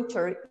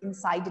furniture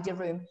inside the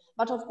room.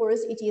 But of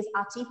course, it is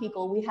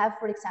atypical. We have,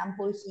 for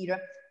example, here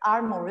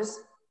armors,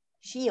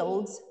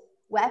 shields,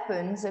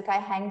 weapons, okay,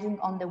 hanging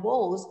on the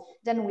walls.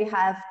 Then we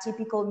have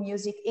typical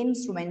music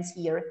instruments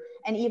here,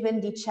 and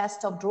even the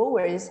chest of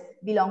drawers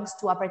belongs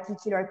to a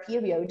particular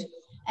period.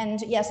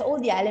 And yes, all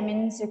the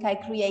elements, okay,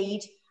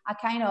 create a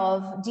kind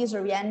of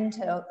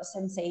disoriented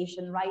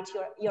sensation, right?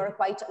 You're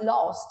quite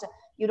lost.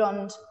 You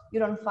don't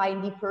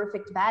find the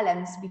perfect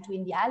balance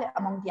between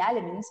among the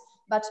elements.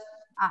 But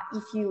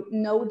if you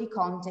know the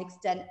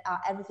context, then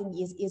everything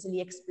is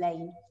easily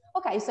explained.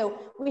 Okay, so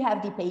we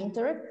have the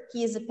painter.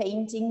 He is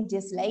painting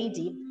this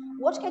lady.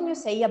 What can you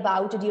say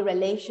about the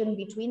relation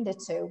between the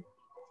two?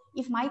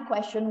 If my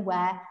question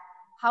were,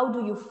 how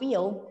do you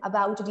feel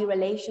about the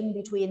relation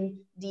between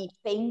the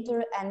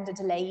painter and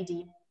the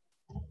lady?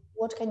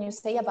 What can you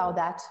say about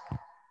that?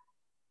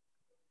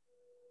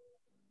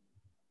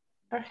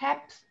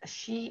 Perhaps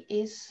she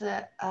is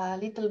a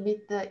little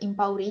bit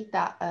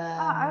impaurita.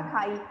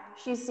 Okay.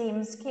 She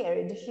seems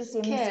scared. She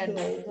seems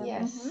scared.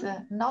 Yes,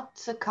 not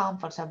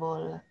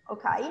comfortable.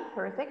 Okay,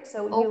 perfect.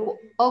 So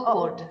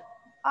awkward.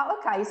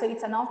 Okay, so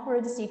it's an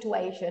awkward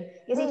situation.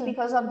 Is it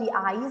because of the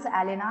eyes,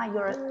 Elena?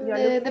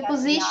 You're the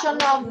position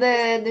of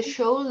the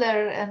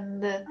shoulder,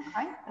 and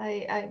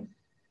I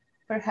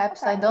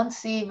perhaps I don't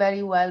see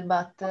very well,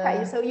 but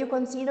okay. So you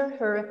consider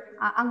her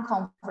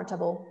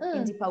uncomfortable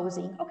in the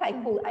posing. Okay,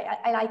 cool.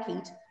 I like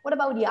it. What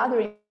about the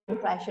other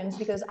impressions?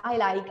 Because I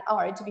like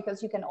art,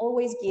 because you can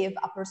always give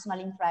a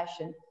personal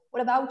impression.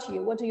 What about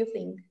you? What do you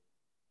think?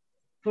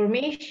 For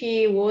me,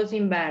 she was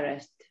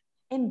embarrassed.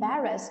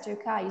 Embarrassed,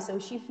 okay, so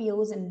she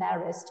feels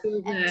embarrassed.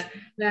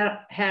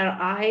 Her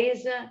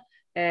eyes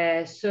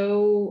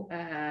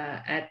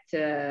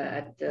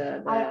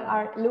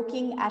are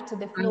looking at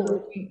the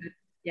floor.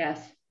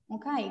 Yes.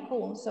 Okay,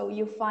 cool. So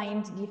you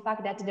find the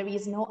fact that there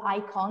is no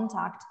eye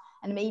contact,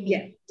 and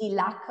maybe the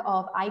lack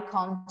of eye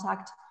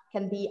contact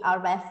can be a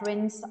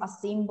reference, a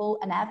symbol,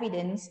 an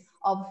evidence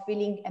of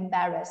feeling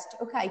embarrassed.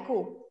 Okay,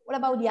 cool. What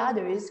about the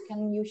others?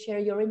 Can you share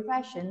your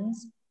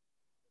impressions?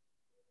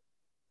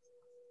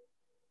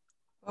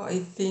 I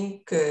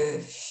think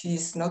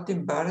she's not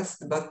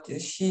embarrassed, but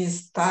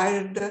she's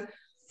tired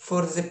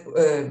for the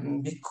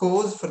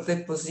because for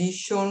the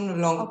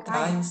position long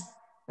times.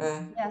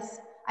 Yes,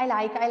 I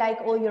like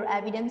all your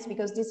evidence,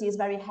 because this is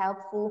very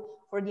helpful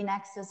for the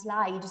next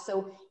slide.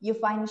 So you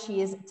find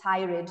she is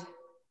tired,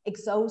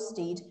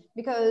 exhausted,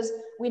 because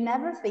we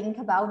never think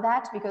about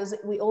that, because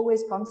we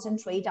always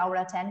concentrate our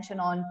attention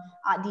on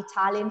the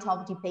talent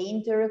of the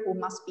painter, who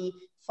must be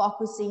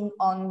focusing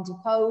on the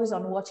pose,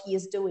 on what he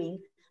is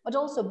doing. But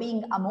also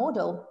being a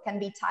model can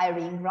be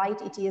tiring, right?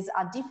 It is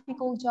a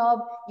difficult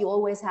job. You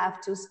always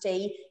have to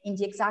stay in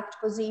the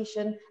exact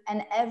position,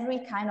 and every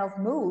kind of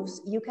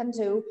moves you can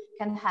do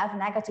can have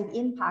negative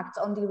impact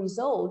on the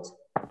result.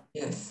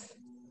 Yes.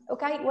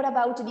 Okay, what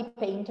about the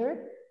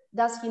painter?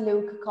 Does he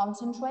look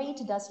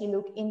concentrated? Does he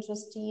look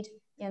interested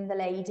in the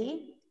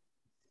lady?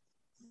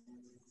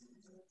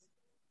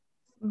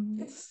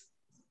 Yes.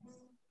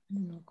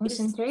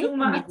 Concentrate, too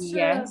much,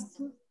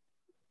 yes.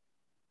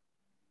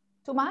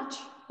 Too much?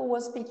 Who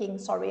was speaking?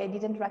 Sorry, I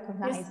didn't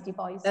recognize the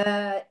voice.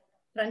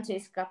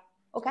 Francesca.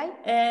 Okay.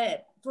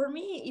 For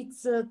me,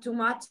 it's too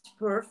much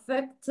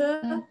perfect.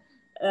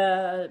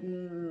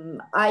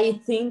 I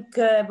think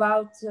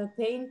about a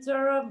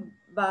painter,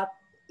 but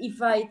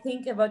if I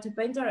think about a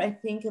painter, I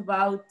think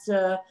about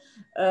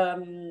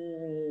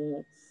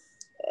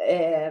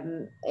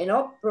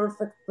not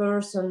perfect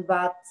person,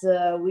 but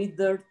with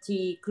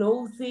dirty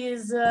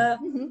clothes,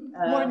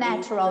 more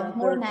natural,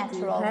 more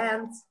natural.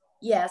 Hands.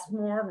 Yes,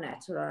 more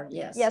natural.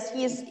 Yes. Yes,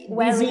 he is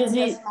wearing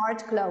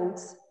smart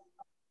clothes.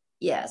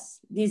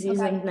 Yes, this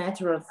isn't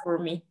natural for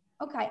me.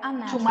 Okay,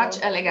 unnatural. Too much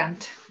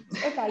elegant.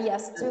 Okay,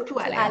 yes, too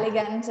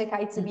elegant.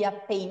 Okay, to be a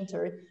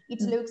painter.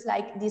 It looks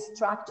like the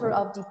structure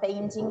of the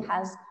painting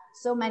has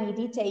so many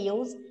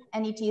details,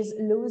 and it is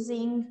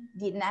losing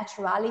the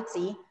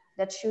naturality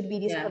that should be,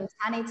 the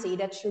spontaneity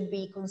that should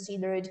be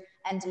considered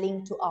and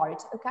linked to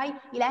art. Okay,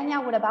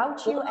 Ilenia, what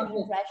about you? Any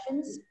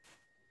impressions?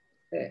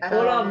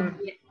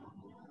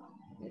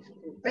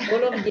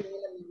 All of the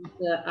elements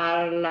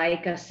are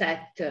like a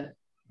set.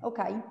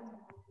 Okay,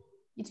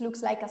 it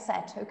looks like a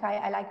set. Okay,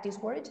 I like this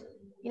word.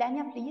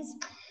 Ilenia, please.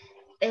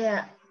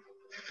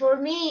 For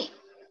me,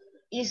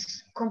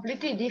 it's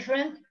completely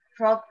different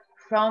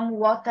from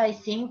what I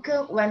think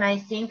when I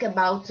think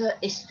about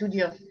a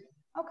studio.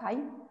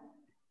 Okay.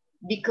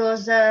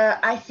 Because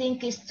I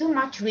think it's too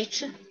much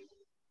rich.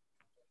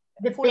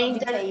 The full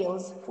painter, of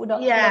details.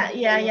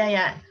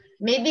 Yeah.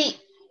 Maybe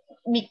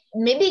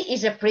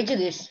it's a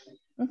prejudice.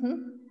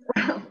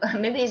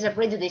 Maybe it's a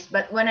prejudice,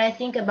 but when I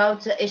think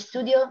about a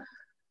studio,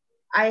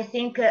 I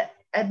think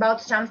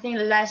about something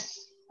less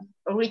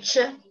rich,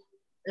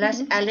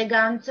 less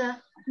elegant,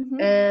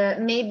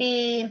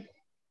 maybe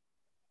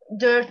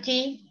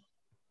dirty,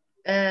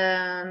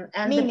 and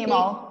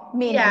minimal.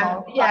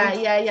 Yeah.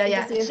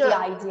 This is the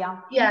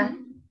idea. Yeah,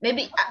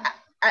 maybe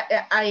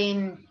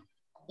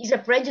it's a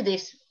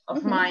prejudice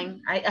of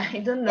mine.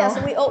 I don't know. Yes,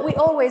 we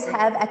always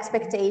have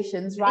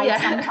expectations, right? Yeah.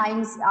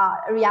 Sometimes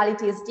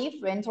reality is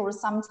different, or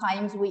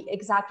sometimes we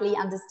exactly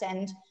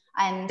understand.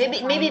 And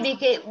maybe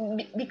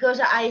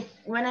because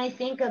when I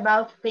think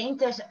about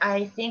painters,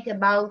 I think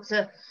about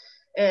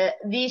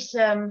these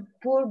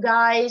poor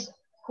guys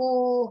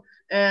who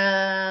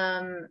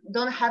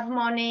don't have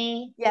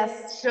money.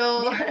 Yes.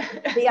 So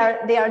they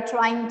are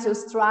trying to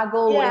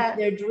struggle with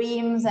their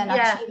dreams and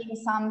achieving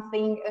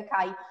something.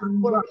 Okay,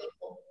 poor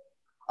people.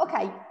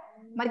 Okay,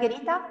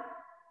 Margherita?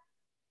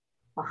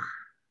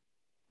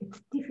 It's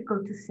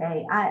difficult to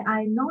say.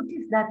 I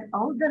noticed that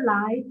all the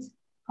light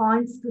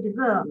points to the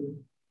girl.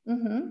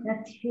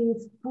 that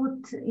she's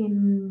put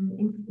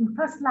in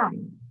first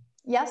line.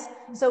 Yes,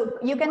 so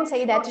you can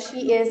say that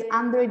she is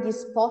under the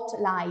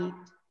spotlight.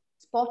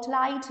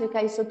 Spotlight,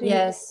 okay, so to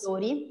yes.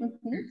 story.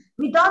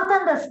 We don't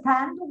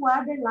understand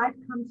where the light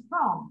comes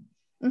from.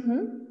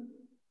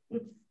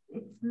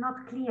 It's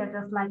not clear,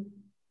 just like,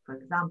 for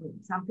example,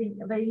 something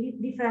very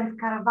different,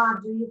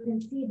 Caravaggio, you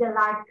can see the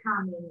light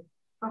coming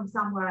from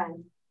somewhere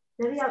else.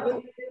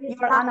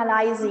 You're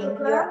analyzing.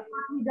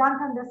 We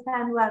don't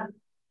understand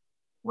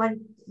where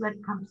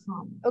it comes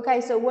from. Okay,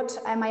 so what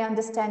am I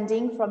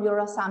understanding from your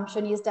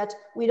assumption is that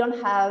we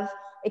don't have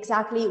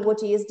exactly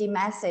what is the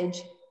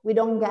message. We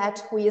don't get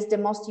who is the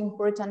most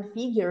important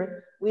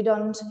figure. We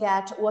don't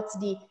get what's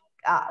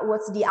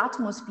the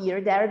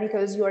atmosphere there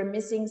because you're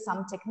missing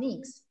some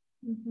techniques.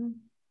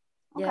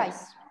 Okay.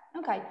 Yes.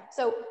 Okay,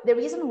 so the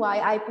reason why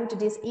I put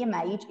this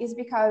image is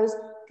because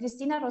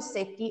Cristina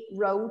Rossetti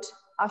wrote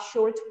a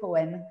short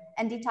poem,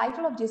 and the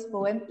title of this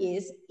poem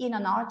is In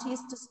an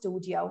Artist's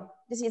Studio.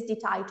 This is the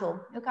title,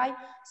 okay?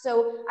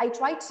 So I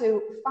tried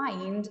to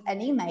find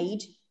an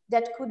image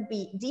that could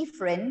be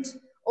different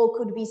or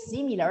could be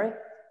similar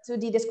to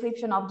the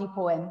description of the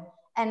poem.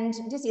 And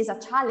this is a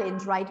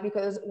challenge, right?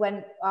 Because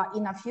when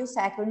in a few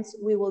seconds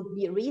we will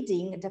be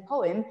reading the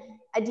poem,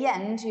 at the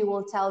end you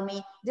will tell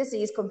me this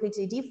is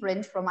completely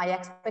different from my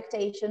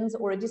expectations,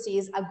 or this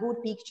is a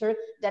good picture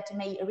that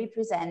may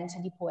represent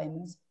the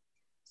poems.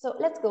 So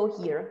let's go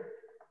here.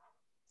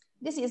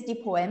 This is the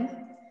poem.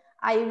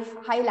 I've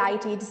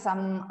highlighted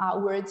some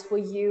words for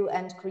you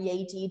and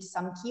created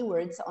some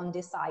keywords on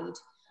this side.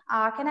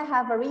 Can I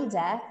have a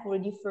reader for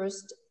the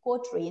first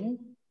quatrain?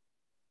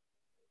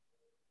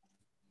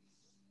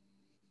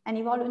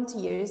 Any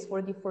volunteers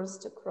for the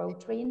first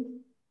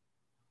quatrain?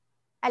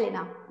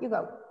 Elena, you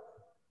go.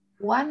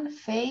 One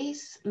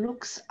face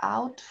looks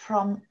out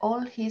from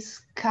all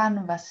his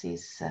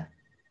canvases.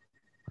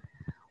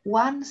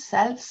 One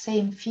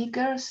self-same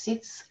figure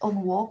sits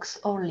on walks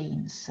or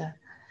leans.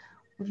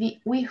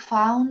 We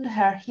found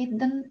her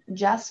hidden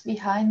just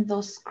behind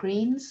those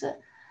screens.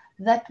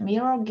 That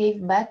mirror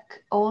gave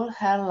back all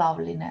her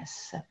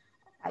loveliness.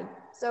 Okay.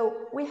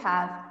 So we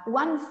have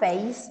one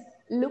face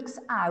looks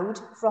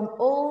out from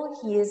all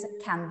his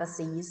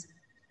canvases.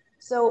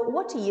 So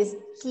what is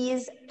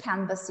his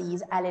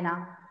canvases,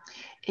 Elena?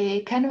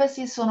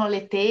 Canvases sono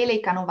le tele,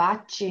 I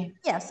canovacci.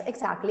 Yes,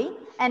 exactly.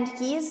 And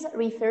his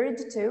referred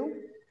to?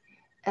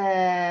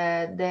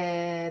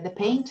 The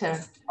painter.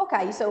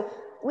 Okay, so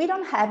we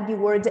don't have the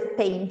word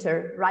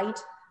painter, right?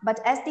 But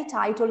as the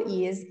title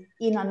is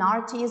In an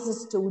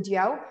Artist's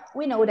Studio,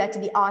 we know that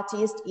the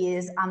artist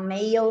is a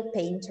male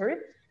painter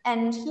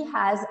and he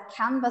has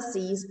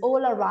canvases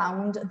all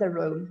around the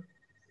room,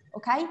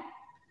 okay?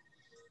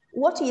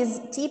 What is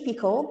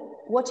typical,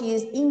 what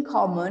is in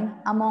common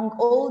among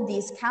all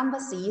these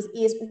canvases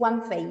is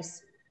one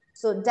face.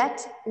 So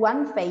that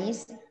one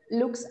face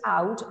looks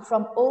out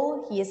from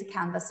all his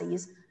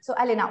canvases. So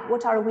Elena,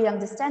 what are we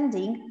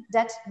understanding?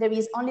 That there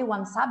is only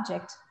one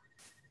subject,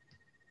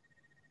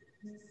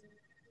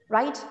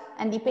 right?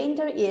 And the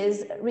painter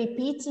is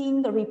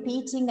repeating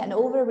and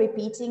over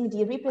repeating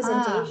the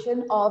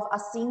representation of a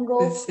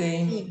single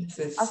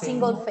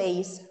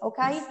face,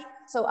 okay?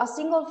 So a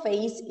single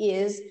face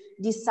is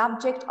the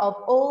subject of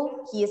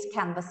all his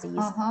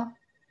canvases.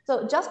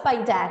 So just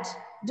by that,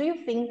 do you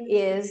think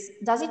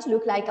does it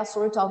look like a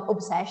sort of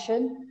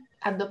obsession?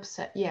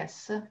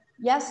 Yes.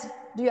 Yes,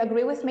 do you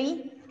agree with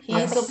me? He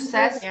is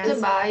obsessed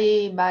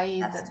by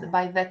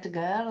that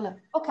girl.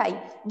 Okay,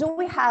 do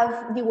we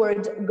have the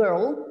word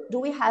girl? Do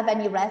we have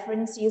any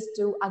references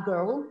to a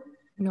girl?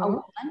 No. A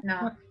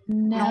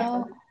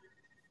woman?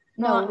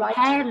 No, right?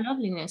 Her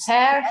loveliness.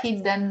 Hair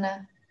hidden.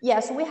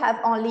 Yes, we have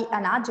only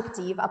an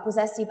adjective, a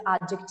possessive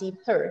adjective,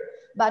 her,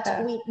 but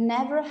we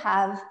never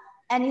have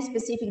any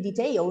specific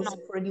details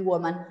for the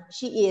woman.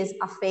 She is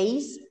a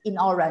face in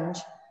orange.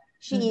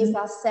 She is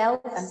a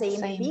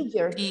self-same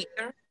figure.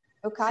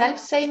 Okay.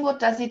 Self-same, what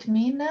does it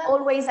mean?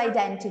 Always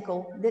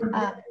identical. The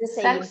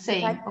same.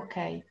 Self-same,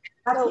 okay.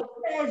 But so, he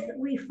says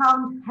we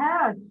found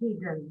her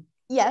hidden.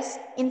 Yes,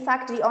 in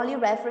fact, the only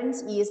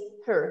reference is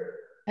her.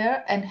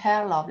 Her and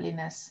her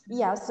loveliness.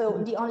 Yeah,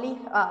 so the only,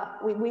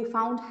 we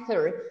found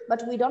her,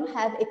 but we don't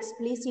have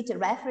explicit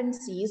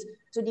references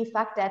to the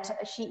fact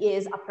that she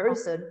is a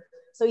person.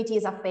 So it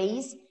is a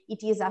face,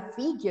 it is a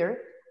figure,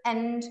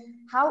 and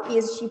how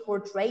is she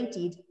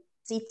portrayed?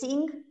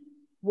 Sitting,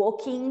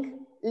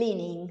 walking,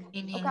 leaning,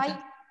 okay?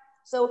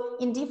 So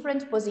in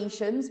different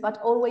positions, but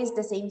always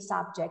the same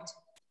subject.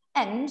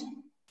 And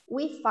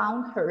we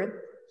found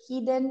her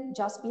hidden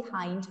just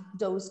behind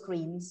those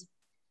screens.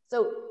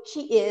 So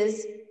she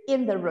is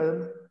in the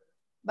room,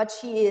 but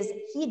she is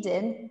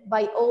hidden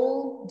by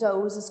all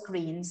those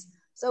screens.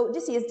 So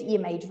this is the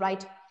image,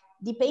 right?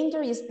 The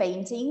painter is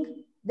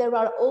painting. There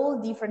are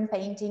all different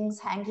paintings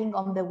hanging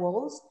on the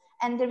walls.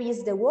 And there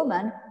is the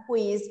woman who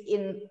is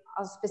in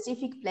a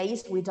specific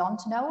place we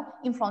don't know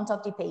in front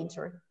of the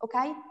painter,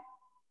 okay?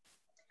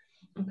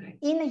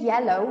 In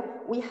yellow,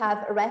 we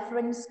have a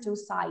reference to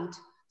sight.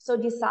 So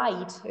the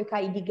sight,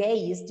 okay, the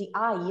gaze, the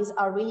eyes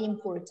are really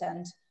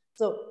important.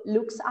 So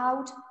looks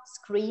out,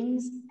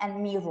 screens,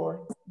 and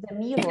mirror. The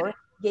mirror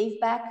gave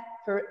back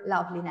her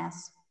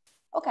loveliness.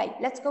 Okay,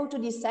 let's go to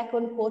the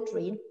second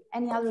quatrain.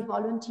 Any other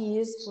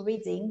volunteers for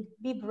reading?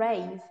 Be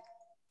brave.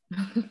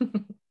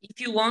 If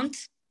you want.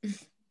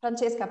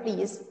 Francesca,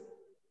 please.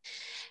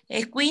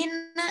 A queen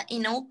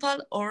in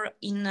opal or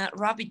in a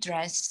ruby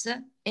dress,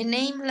 a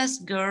nameless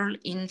girl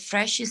in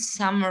fresh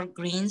summer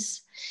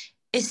greens,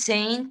 a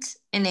saint,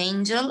 an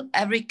angel,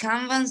 every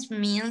canvas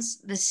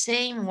means the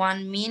same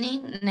one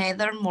meaning,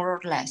 neither more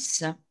or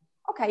less.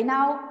 Okay,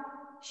 now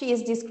she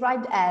is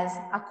described as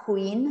a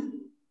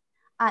queen,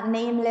 a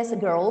nameless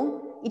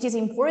girl. It is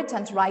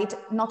important, right,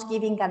 not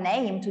giving a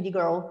name to the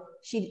girl.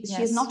 She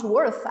is not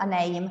worth a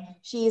name.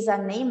 She is a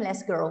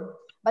nameless girl,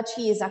 but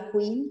she is a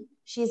queen,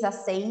 she is a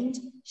saint,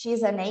 she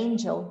is an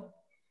angel.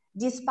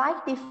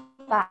 Despite the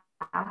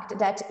fact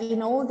that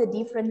in all the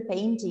different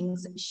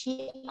paintings,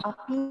 she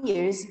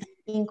appears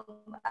in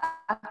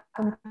a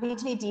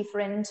completely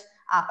different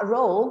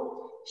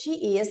role,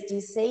 she is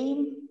the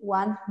same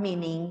one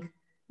meaning,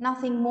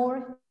 nothing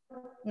more,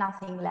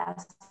 nothing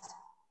less.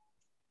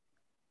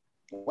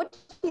 What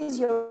is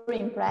your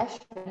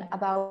impression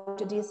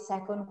about this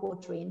second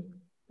quatrain?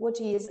 What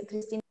is,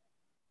 Christina?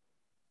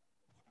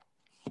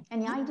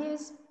 Any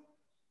ideas?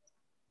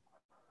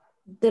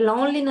 The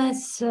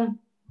loneliness.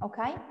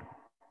 Okay.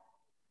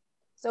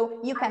 So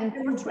you can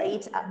portray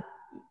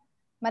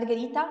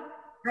Margherita?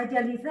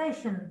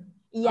 Idealization.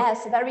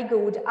 Yes, very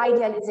good.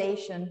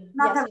 Idealization.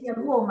 Not yes, a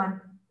real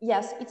woman.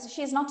 Yes,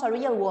 she's not a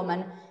real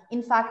woman.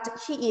 In fact,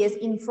 she is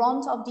in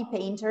front of the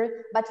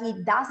painter, but he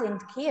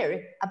doesn't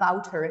care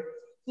about her.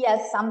 He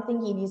has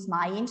something in his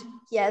mind.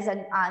 He has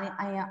an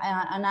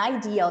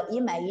ideal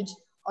image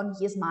on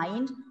his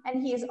mind,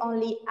 and he is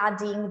only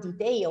adding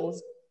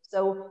details.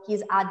 So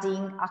he's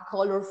adding a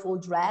colorful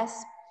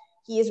dress.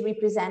 He is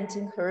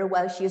representing her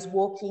while she is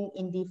walking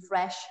in the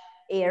fresh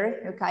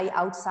air, okay,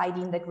 outside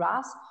in the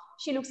grass.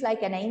 She looks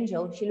like an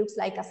angel. She looks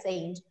like a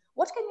saint.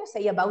 What can you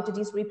say about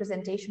this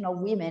representation of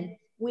women,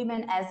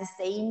 women as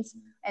saints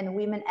and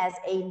women as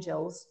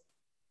angels?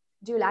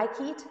 Do you like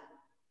it?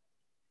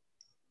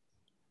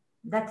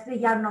 That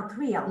they are not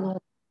real.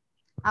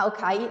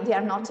 Okay, they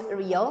are not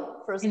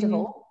real, first of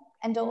all.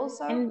 And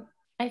also? And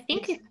I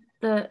think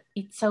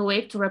it's a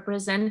way to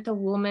represent a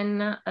woman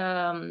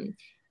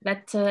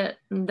that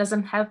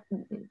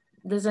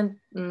doesn't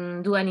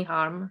do any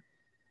harm.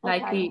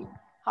 Okay.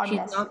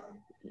 Like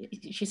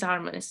she's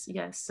harmless,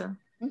 yes.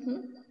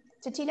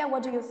 Cecilia,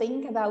 what do you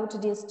think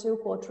about these two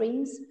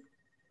quatrains?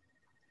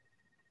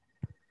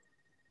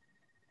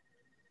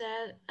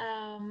 That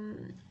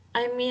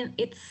I mean,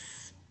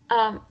 it's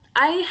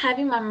I have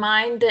in my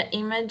mind the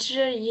image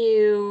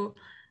you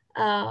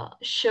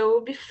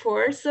showed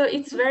before, so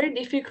it's very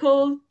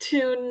difficult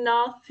to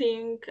not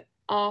think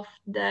of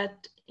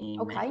that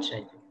image.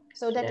 Okay.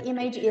 So that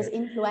image is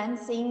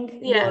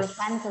influencing your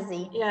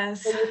fantasy.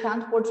 Yes. So you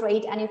can't portray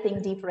anything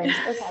different.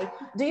 Okay.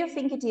 Do you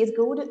think it is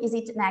good? Is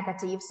it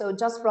negative? So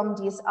just from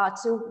these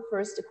two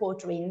first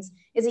quatrains,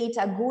 is it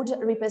a good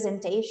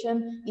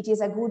representation? It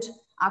is a good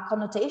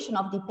connotation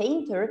of the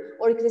painter,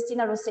 or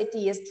Cristina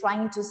Rossetti is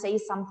trying to say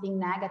something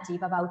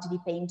negative about the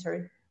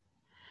painter?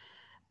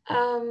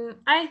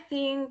 I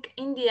think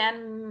in the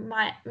end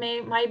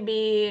might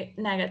be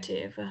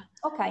negative.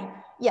 Okay,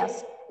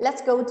 yes.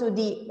 Let's go to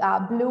the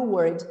blue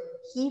word.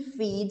 He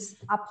feeds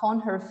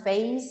upon her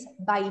face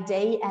by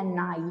day and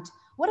night.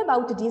 What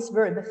about this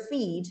verb,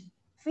 feed?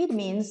 Feed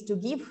means to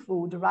give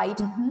food, right?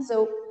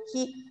 So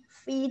he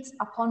feeds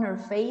upon her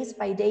face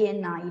by day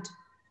and night.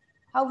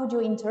 How would you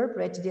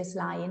interpret this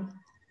line?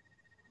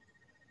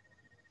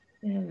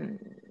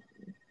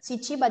 Si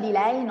ciba di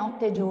lei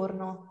notte e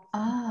giorno.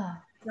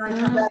 Like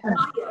a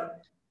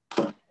vampire.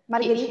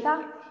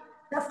 Margherita?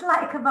 Just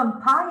like a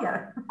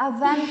vampire. A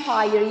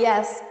vampire,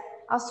 yes.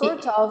 A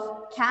sort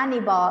of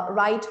cannibal,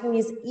 right? Who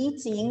is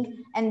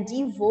eating and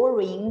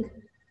devouring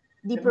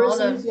the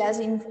person he has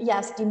in,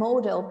 yes, the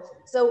model.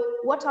 So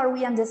what are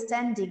we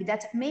understanding?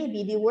 That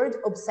maybe the word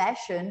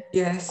obsession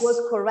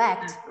was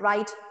correct,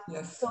 right?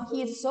 Yes. So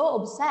he is so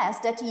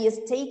obsessed that he is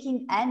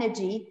taking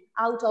energy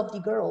out of the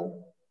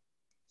girl.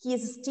 He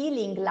is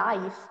stealing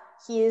life.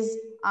 He is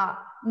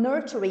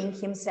nurturing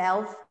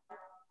himself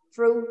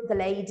through the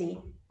lady.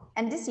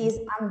 And this is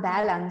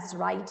unbalanced,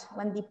 right?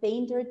 When the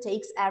painter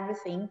takes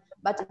everything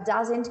but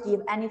doesn't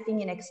give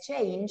anything in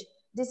exchange,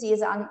 this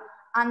is an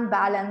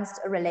unbalanced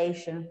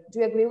relation. Do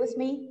you agree with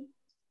me?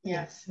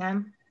 Yes.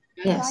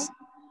 Yes.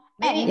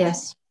 Maybe,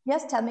 yes.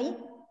 Yes, tell me.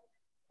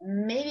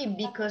 Maybe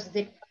because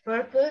the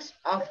purpose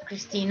of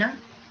Christina,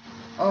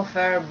 of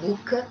her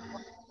book,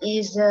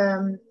 is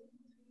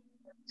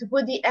to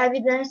put the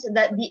evidence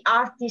that the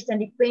artist and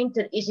the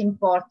painter is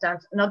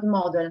important, not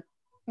model.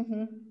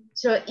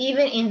 So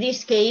even in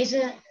this case,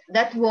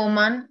 that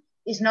woman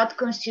is not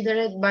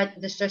considered by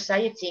the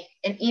society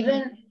and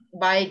even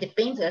by the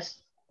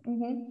painters,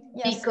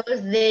 yes.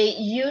 because they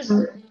use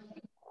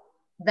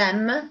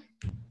them,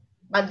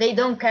 but they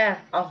don't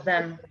care of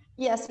them.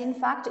 Yes, in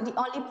fact, the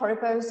only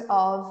purpose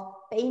of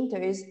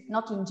painters,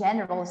 not in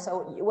general,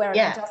 so we're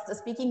just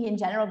speaking in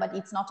general, but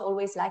it's not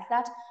always like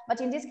that. But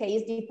in this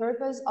case, the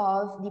purpose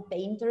of the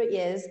painter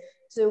is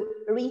to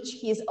reach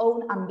his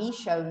own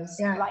ambitions,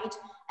 right?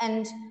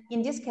 And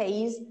in this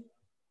case,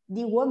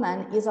 the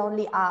woman is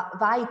only a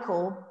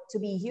vehicle to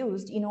be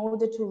used in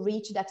order to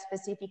reach that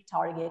specific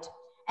target.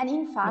 And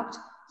in fact,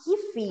 he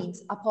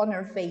feeds upon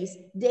her face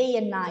day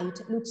and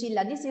night.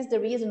 Lucilla, this is the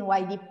reason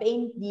why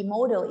the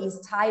model is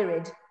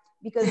tired,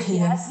 because she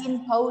has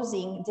been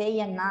posing day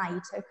and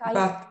night, okay?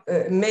 But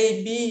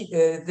maybe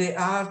the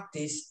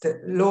artist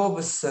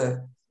loves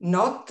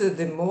not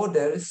the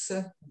models,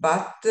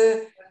 but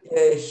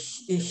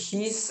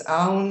his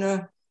own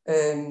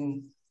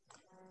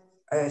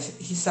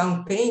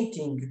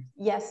painting.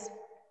 Yes.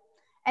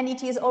 And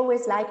it is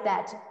always like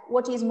that.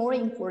 What is more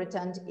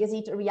important? Is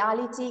it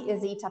reality?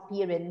 Is it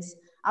appearance?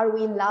 Are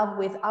we in love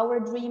with our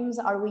dreams?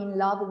 Are we in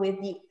love with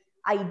the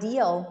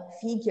ideal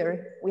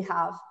figure we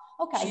have?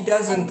 Okay. She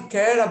doesn't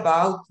care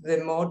about the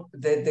girl,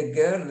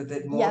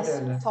 the model.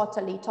 Yes,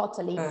 totally,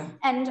 totally.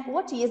 And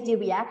what is the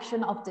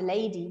reaction of the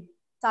lady,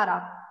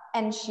 Sara?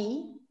 And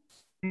she?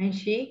 And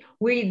she,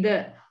 with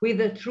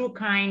the true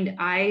kind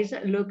eyes,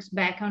 looks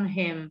back on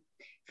him,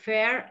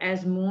 fair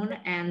as moon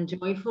and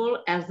joyful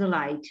as the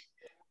light.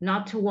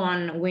 Not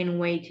one when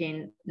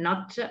waiting,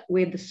 not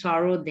with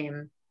sorrow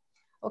dim.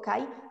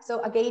 Okay,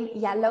 so again,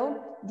 yellow,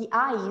 the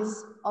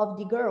eyes of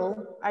the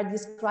girl are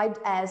described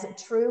as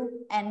true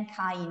and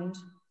kind.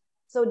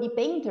 So the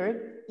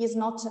painter is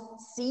not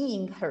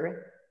seeing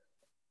her.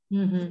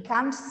 He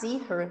can't see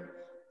her.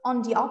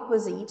 On the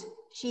opposite,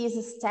 she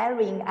is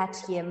staring at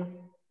him.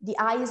 The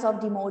eyes of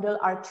the model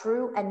are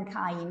true and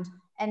kind,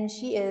 and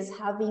she is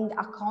having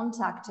a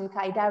contact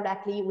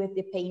directly with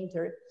the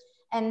painter.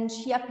 And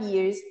she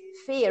appears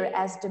fair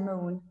as the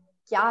moon,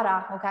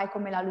 chiara, okay,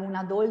 come la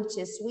luna,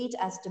 dolce, sweet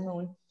as the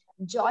moon,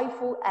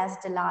 joyful as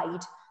the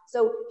light.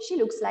 So she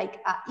looks like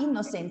an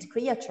innocent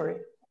creature.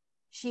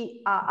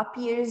 She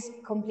appears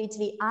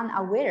completely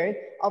unaware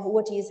of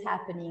what is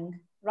happening,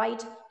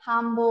 right?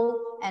 Humble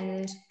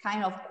and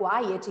kind of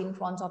quiet in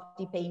front of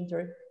the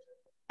painter.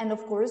 And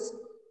of course,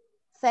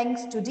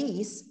 thanks to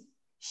this,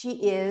 she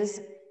is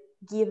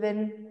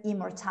given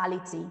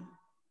immortality.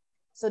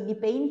 So the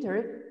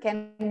painter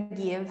can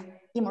give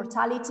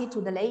immortality to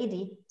the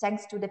lady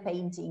thanks to the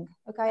painting,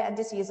 okay? And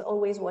this is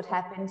always what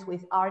happens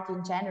with art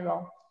in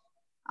general.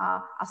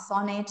 A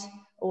sonnet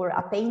or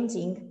a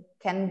painting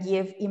can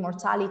give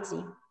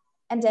immortality.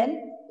 And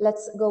then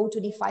let's go to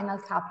the final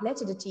couplet,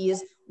 that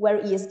is, where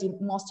is the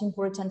most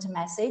important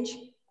message?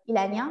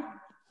 Ilenia?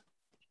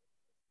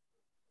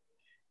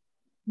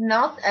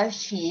 Not as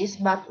she is,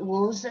 but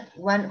was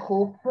when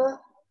hope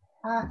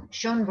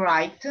shone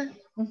bright.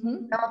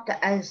 Not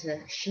as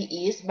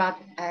she is, but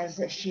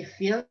as she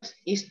feels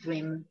his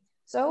dream.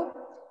 So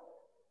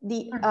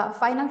the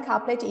final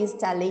couplet is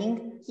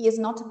telling he is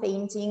not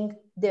painting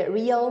the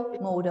real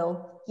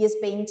model. He is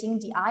painting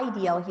the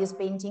ideal. He is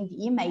painting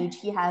the image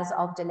he has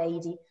of the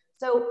lady.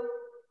 So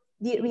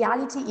the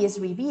reality is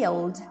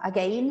revealed.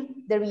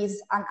 Again, there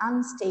is an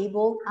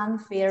unstable,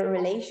 unfair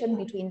relation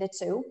between the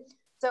two.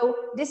 So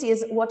this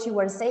is what you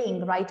were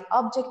saying, right?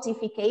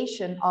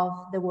 Objectification of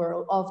the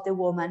world, of the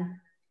woman.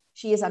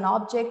 She is an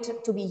object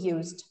to be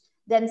used.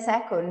 Then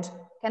second,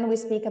 can we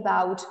speak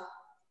about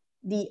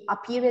the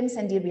appearance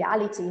and the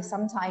reality?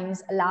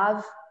 Sometimes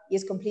love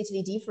is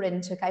completely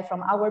different, okay,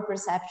 from our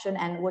perception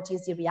and what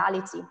is the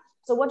reality.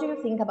 So what do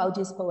you think about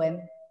this poem?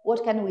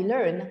 What can we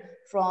learn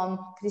from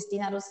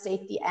Cristina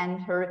Rossetti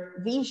and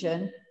her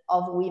vision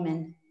of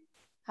women?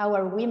 How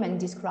are women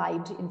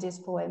described in this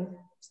poem?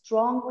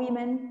 Strong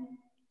women,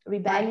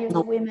 rebellious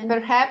women?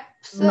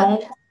 Perhaps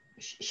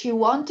she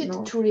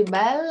wanted to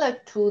rebel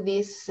to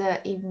this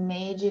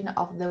imagine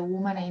of the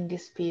woman in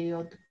this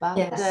period,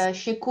 but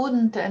she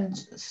couldn't, and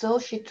so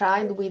she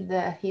tried with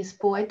his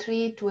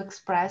poetry to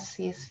express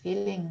his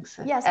feelings.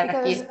 Yes,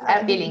 because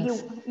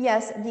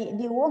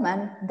the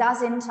woman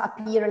doesn't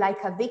appear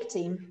like a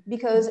victim,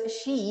 because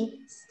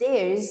she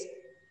stares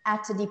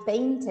at the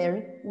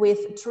painter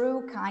with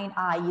true kind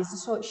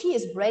eyes. So she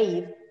is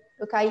brave,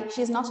 okay?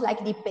 She's not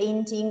like the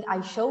painting I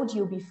showed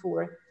you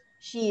before.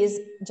 She is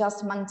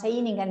just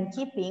maintaining and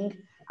keeping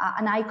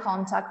an eye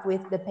contact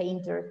with the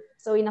painter.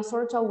 So in a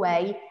sort of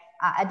way,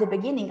 at the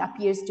beginning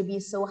appears to be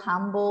so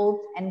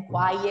humble and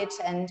quiet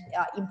and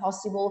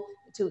impossible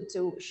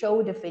to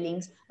show the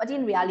feelings. But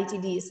in reality,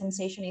 the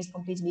sensation is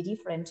completely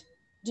different.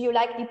 Do you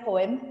like the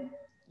poem?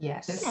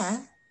 Yes.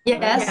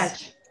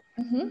 Yes.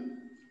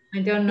 I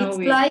don't know. It's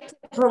like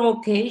a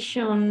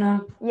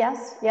provocation.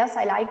 Yes,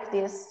 I like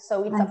this.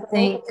 So it's a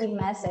provocative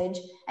message,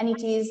 and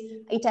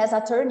it has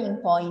a turning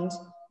point,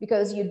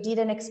 because you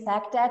didn't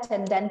expect that,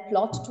 and then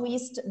plot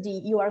twist,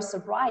 you are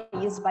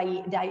surprised by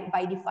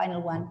the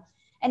final one.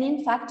 And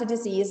in fact,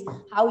 this is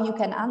how you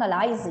can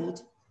analyze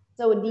it.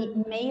 So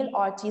the male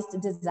artist's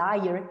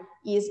desire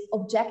is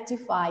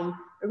objectify,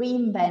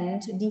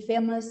 reinvent the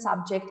female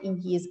subject in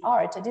his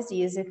art. This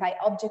is a kind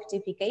of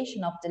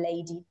objectification of the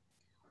lady.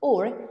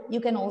 Or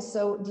you can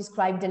also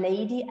describe the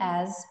lady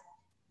as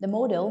the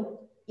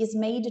model is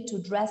made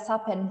to dress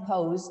up and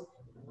pose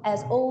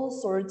as all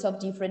sorts of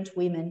different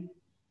women,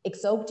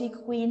 exotic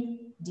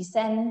queen,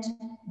 descent,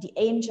 the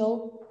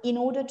angel, in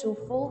order to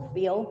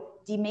fulfill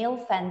the male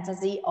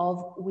fantasy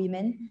of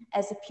women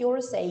as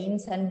pure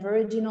saints and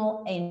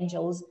virginal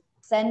angels,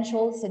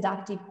 sensual,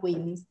 seductive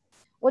queens.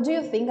 What do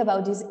you think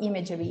about this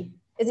imagery?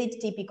 Is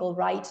it typical,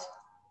 right?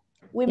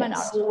 Women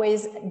are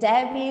always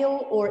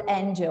devil or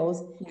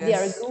angels. Yes. They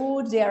are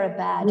good, they are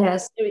bad.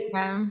 Yes.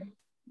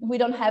 We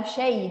don't have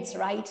shades,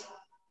 right?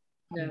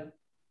 No.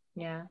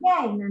 Yeah,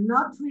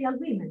 not real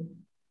women.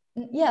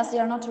 Yes, they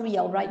are not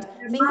real, right?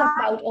 Think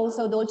about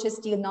also Dolce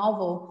Steel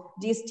novel,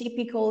 this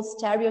typical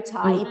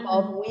stereotype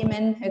of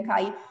women,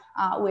 okay,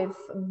 with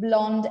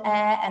blonde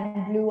hair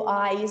and blue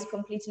eyes,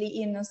 completely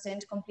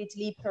innocent,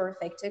 completely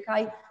perfect,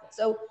 okay?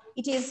 So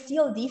it is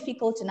still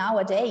difficult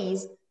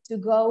nowadays to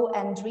go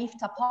and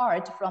drift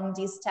apart from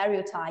this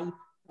stereotype.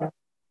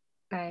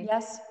 Okay.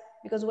 Yes,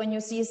 because when you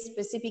see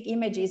specific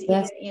images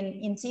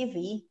in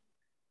TV,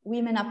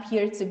 women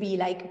appear to be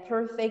like a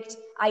perfect,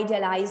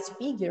 idealized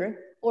figure,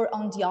 or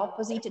on the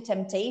opposite,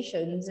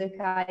 temptations,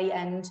 okay,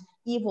 and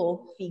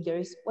evil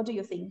figures. What do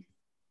you think?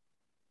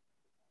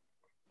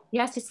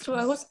 Yes, it's true.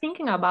 I was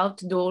thinking about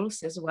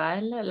dolls as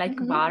well, like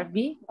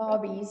Barbie.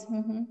 Barbies.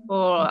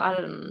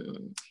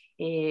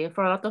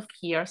 For a lot of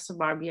years,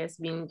 Barbie has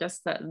been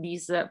just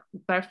these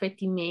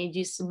perfect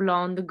images,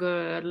 blonde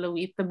girl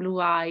with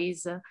blue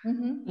eyes.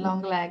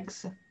 Long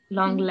legs.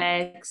 Long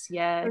legs,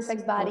 yes.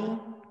 Perfect body.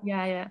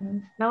 Yeah.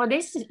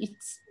 Nowadays,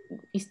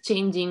 it's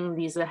changing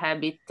this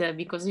habit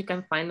because you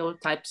can find all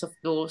types of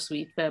dolls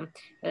with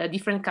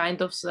different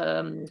kind of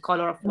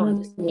color of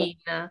the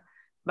skin.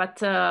 But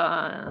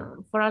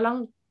for a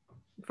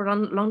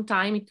long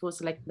time, it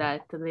was like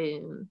that.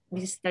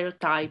 These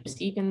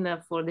stereotypes,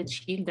 even for the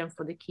children,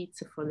 for the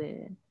kids, for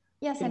the...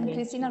 Yes, and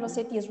Cristina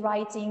Rossetti is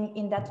writing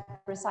in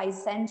that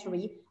precise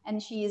century,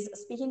 and she is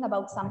speaking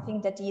about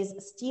something that is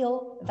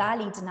still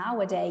valid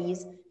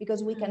nowadays,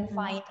 because we can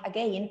find,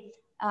 again,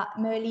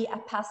 merely a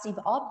passive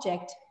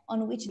object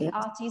on which the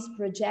artist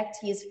projects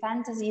his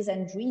fantasies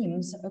and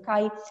dreams,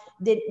 okay?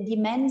 The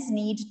men's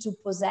need to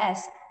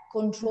possess,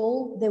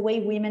 control the way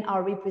women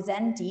are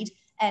represented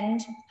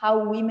and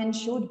how women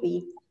should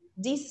be.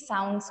 This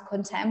sounds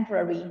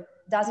contemporary,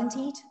 doesn't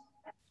it?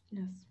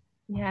 Yes.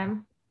 Yeah.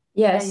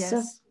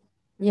 Yes.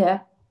 Yeah.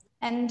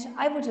 And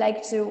I would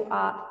like to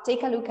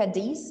take a look at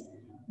these.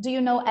 Do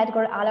you know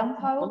Edgar Allan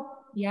Poe?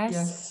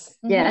 Yes.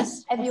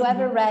 Yes. Have you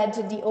ever read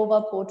The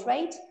Oval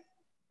Portrait?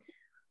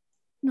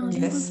 No,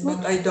 yes,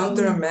 but I don't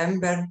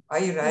remember.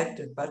 I read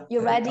it, but you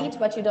read it,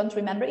 but you don't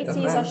remember. It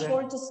is a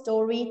short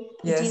story.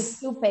 Yes. It is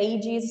 2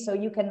 pages, so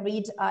you can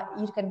read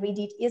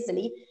it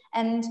easily.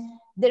 And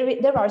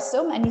there are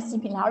so many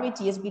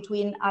similarities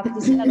between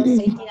Cristina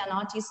Rossetti and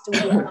artist to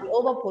the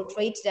Oval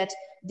Portrait that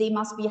they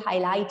must be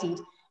highlighted.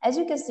 As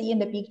you can see in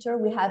the picture,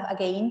 we have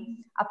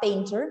again a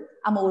painter,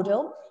 a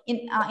model.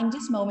 In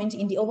this moment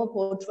in the Oval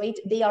Portrait,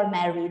 they are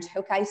married.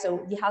 Okay,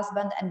 so the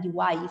husband and the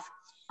wife.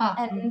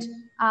 And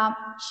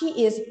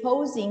she is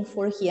posing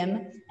for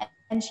him,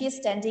 and she is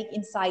standing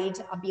inside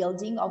a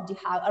building of the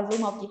house, a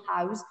room of the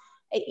house.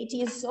 It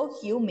is so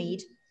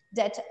humid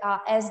that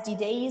as the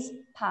days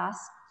pass,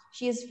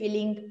 she is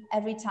feeling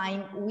every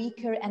time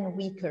weaker and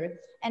weaker,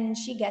 and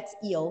she gets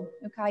ill,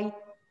 okay?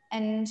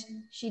 And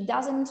she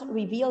doesn't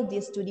reveal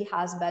this to the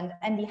husband,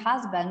 and the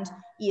husband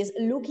is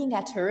looking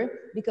at her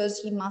because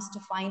he must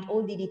find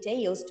all the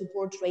details to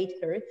portray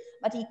her,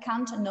 but he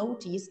can't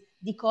notice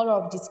the color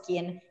of the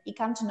skin. He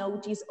can't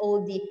notice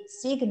all the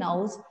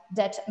signals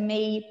that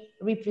may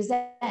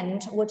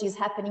represent what is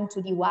happening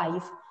to the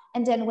wife.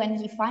 And then when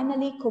he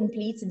finally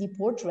completes the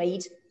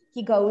portrait,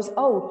 he goes,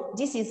 oh,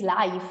 this is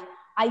life.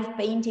 I've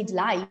painted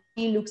life.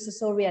 He looks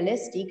so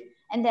realistic.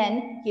 And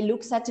then he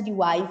looks at the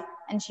wife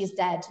and she's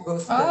dead.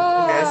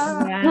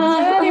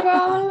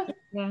 Terrible.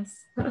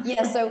 Yes.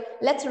 Yeah, so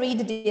let's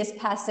read this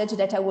passage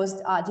that I was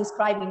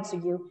describing to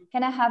you.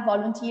 Can I have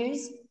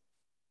volunteers?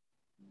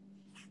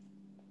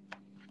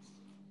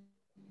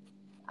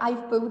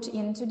 I've put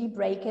into the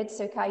brackets,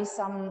 okay,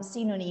 some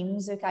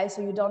synonyms, okay,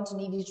 so you don't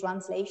need the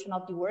translation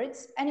of the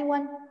words.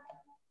 Anyone?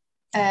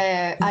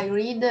 I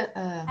read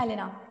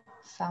Elena.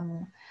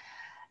 Some.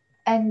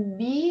 And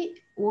B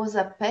was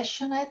a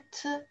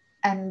passionate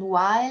and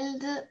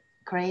wild,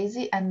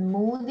 crazy and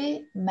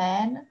moody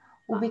man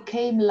who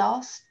became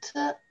lost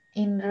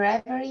in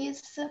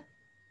reveries.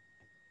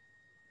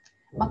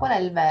 Ma qual è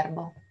il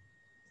verbo?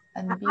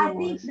 And B I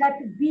think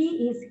that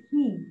B is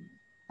he.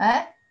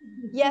 Eh?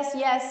 Yes,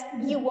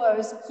 he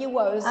was.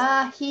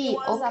 Ah, he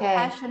was okay. a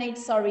passionate,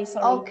 sorry.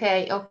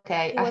 Okay. He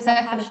was a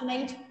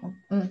passionate.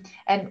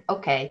 And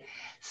okay,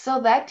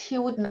 so that he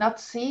would not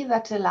see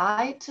that a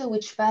light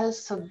which fell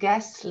so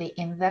ghastly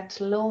in that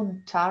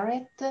lone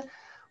turret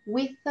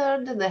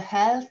withered the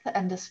health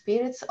and the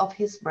spirits of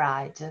his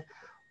bride,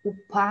 who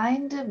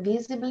pined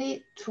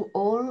visibly to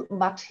all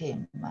but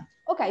him.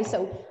 Okay,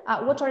 so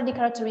what are the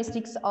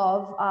characteristics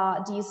of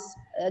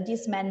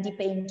this man, the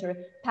painter?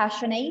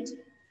 Passionate,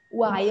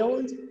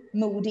 wild,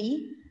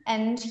 moody,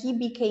 and he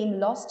became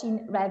lost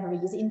in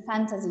reveries, in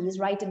fantasies,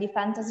 right? The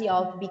fantasy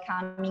of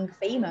becoming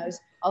famous,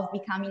 of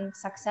becoming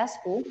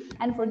successful.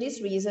 And for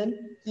this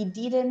reason, he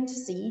didn't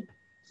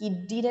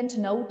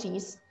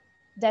notice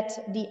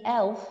that the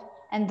elf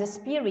and the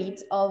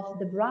spirit of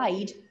the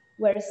bride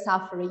were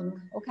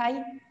suffering,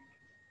 okay?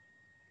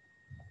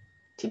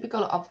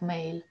 Typical of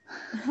male.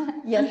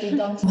 Yes, they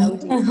don't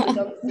notice, they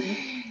don't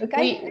see.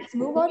 Okay, let's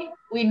move on.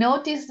 We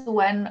notice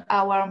when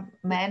our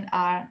men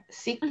are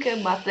sick,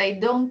 but they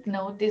don't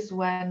notice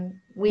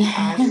when we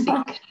are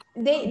sick.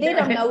 They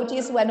don't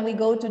notice when we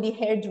go to the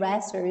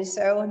hairdresser,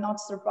 so not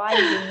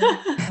surprising.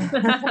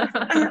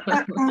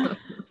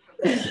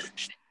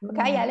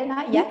 Okay,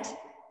 Elena, yet?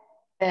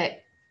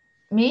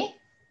 Me?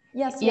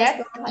 Yes,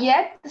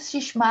 yet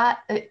she smiled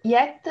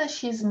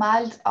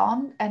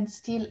on and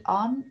still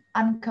on,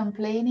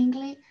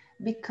 uncomplainingly,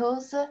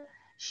 because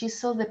she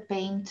saw the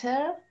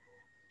painter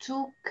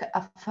took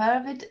a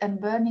fervid and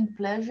burning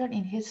pleasure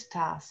in his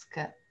task,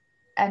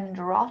 and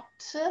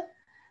wrought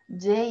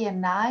day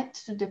and night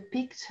to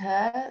depict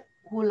her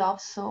who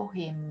loved so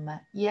him,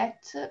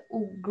 yet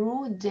who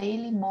grew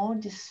daily more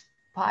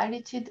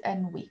dispirited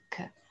and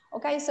weak.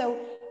 Okay, so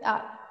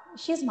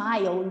she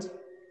smiled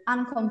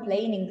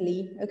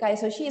uncomplainingly. Okay,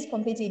 so she is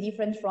completely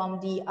different from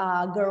the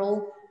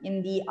girl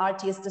in the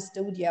artist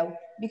studio,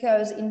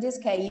 because in this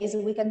case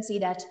we can see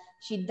that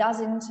she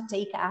doesn't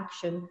take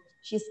action.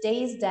 She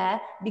stays there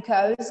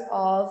because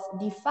of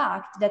the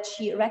fact that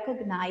she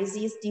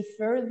recognizes the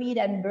fervid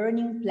and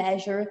burning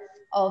pleasure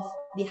of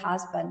the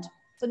husband.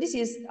 So this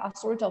is a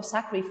sort of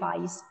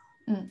sacrifice.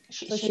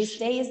 So she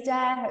stays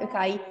there,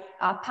 okay,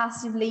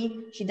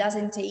 passively. She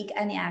doesn't take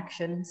any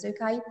actions,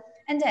 okay?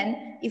 And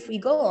then if we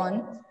go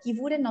on, he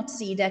would not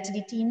see that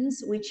the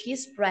tints which he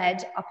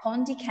spread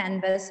upon the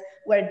canvas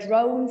were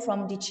drawn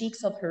from the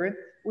cheeks of her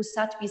who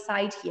sat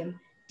beside him.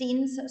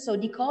 Tints, so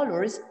the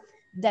colors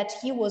that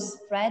he was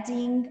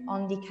spreading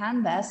on the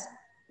canvas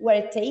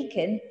were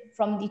taken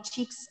from the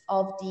cheeks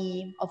of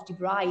the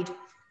bride.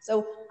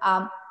 So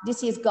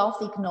this is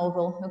Gothic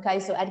novel, okay?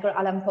 So Edgar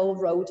Allan Poe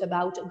wrote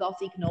about a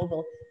Gothic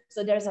novel.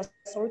 So there's a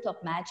sort of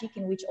magic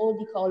in which all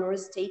the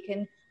colors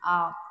taken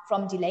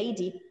from the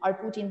lady are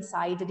put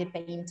inside the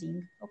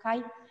painting,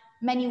 okay?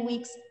 Many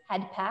weeks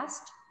had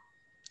passed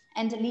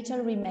and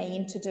little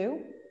remained to do,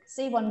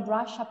 save one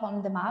brush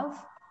upon the mouth,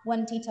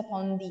 one teeth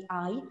upon the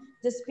eye.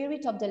 The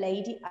spirit of the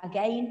lady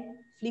again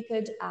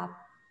flickered up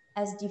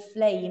as the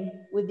flame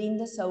within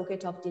the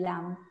socket of the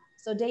lamp.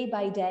 So day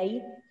by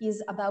day, he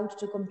is about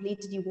to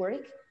complete the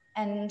work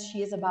and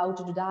she is about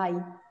to die.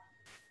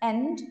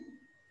 And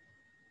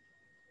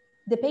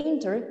the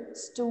painter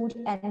stood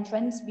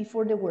entranced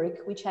before the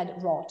work which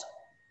had wrought.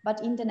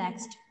 But in the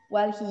next,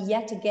 while he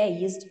yet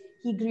gazed,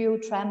 he grew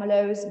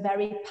tremulous,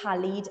 very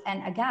pallid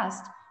and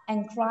aghast,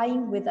 and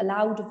crying with a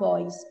loud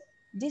voice,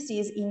 "This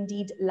is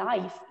indeed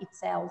life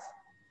itself."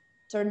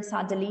 Turned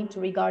suddenly to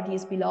regard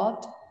his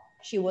beloved.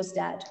 She was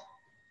dead.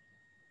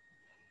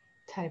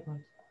 Terrible.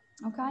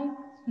 Okay,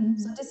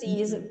 so this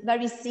is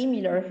very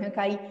similar,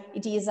 okay?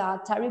 It is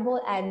a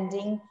terrible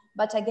ending,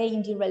 but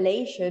again, the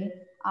relation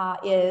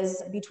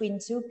is between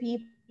two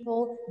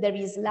people. There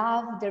is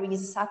love, there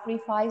is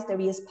sacrifice,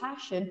 there is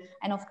passion,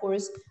 and of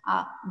course,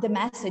 the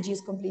message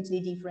is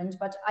completely different,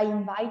 but I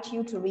invite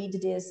you to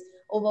read this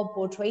oval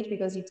portrait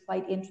because it's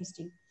quite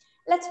interesting.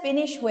 Let's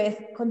finish with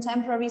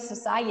contemporary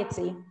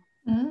society.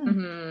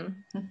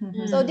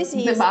 So this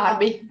is the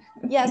Barbie.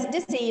 Yes,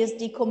 this is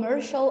the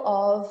commercial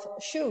of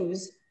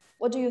shoes.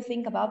 What do you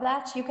think about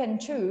that? You can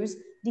choose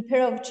the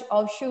pair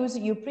of shoes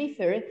you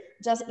prefer,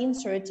 just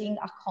inserting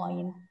a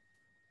coin.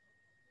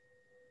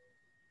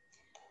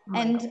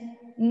 And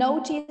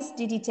notice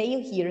the detail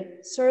here,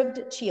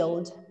 served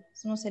chilled.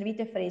 Sono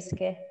servite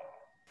fresche.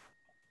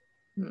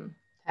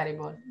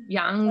 Terrible.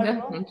 Young,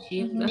 Terrible.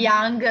 chilled.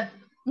 Young.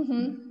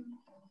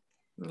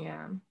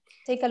 Yeah.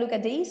 Take a look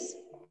at this.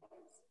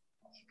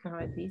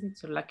 This,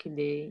 it's a lucky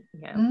day.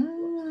 Yeah.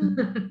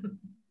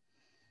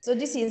 So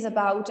this is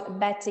about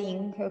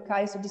betting,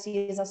 okay? So this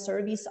is a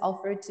service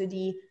offered to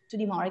the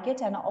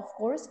market, and of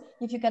course,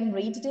 if you can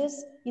read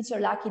this, it's your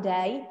lucky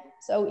day.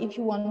 So if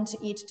you want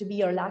it to be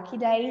your lucky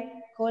day,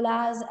 call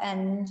us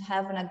and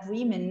have an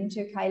agreement.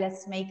 Okay,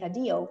 let's make a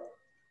deal.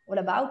 What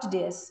about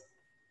this?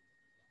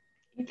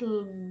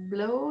 It'll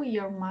blow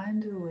your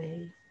mind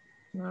away.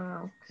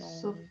 Okay.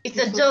 So it's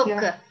a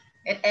joke.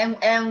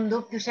 È un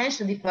doppio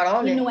senso di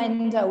parole.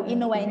 Innuendo.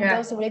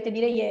 Yeah. Se volete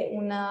dire è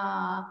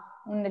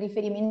un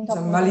riferimento a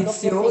un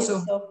malizioso.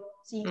 senso.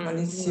 Sì.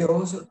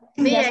 Malizioso.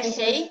 May I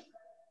say?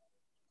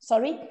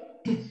 Sorry?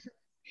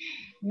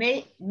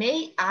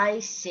 May I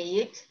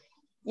say it?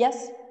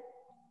 Yes.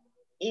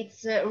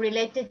 It's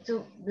related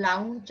to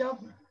blowjob.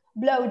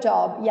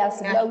 Blowjob, yes,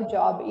 yeah.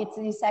 Blowjob. It's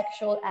the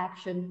sexual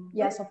action.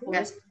 Yes, of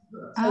course.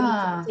 So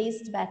it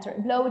tastes better.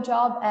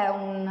 Blowjob è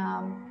un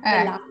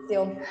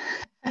fellatio.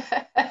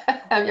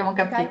 Abbiamo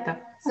capito. Okay?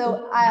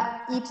 So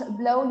it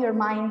blow your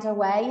mind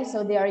away.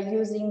 So they are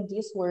using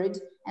this word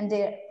and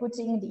they're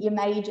putting the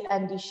image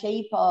and the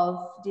shape of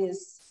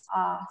this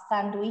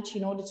sandwich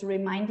in order to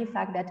remind the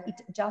fact that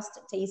it just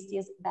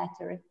tastes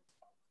better.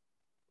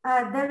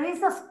 There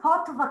is a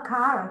spot of a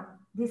car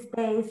these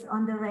days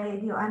on the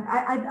radio, and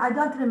I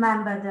don't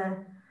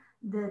remember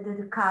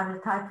the car, the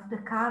type of the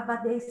car,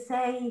 but they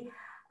say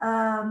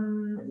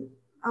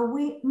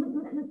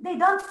they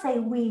don't say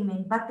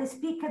women, but they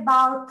speak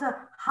about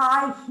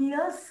high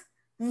heels,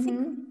 6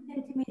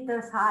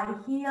 centimeters high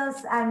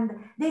heels, and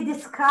they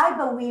describe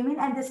a woman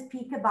and they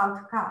speak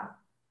about car.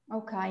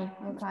 Okay.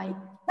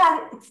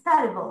 It's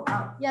terrible.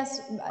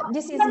 Yes,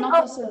 this is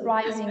not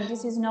surprising.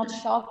 This is not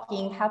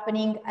shocking.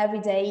 Happening every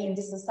day in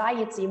this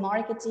society.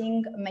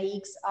 Marketing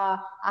makes a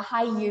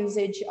high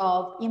usage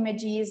of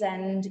images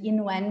and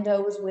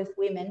innuendos with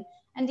women.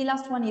 And the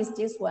last one is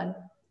this one.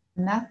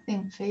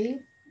 Nothing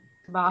fake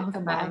about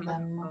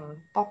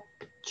them. Pop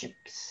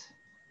chips.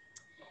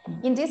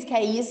 In this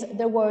case,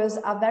 there was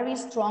a very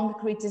strong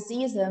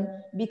criticism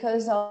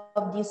because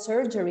of the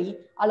surgery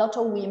a lot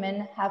of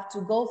women have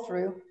to go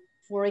through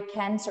for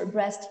cancer,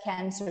 breast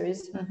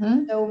cancers.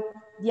 So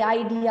the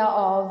idea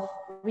of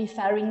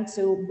referring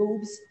to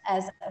boobs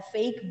as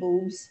fake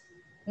boobs,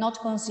 not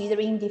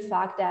considering the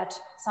fact that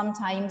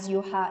sometimes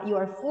you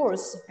are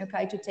forced,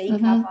 okay, to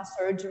take up a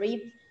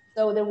surgery.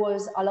 So there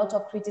was a lot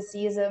of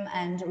criticism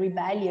and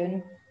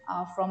rebellion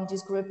from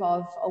this group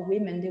of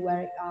women. They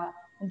were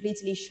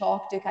completely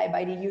shocked, okay,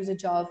 by the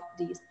usage of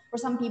this. For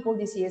some people,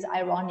 this is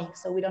ironic,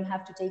 so we don't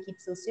have to take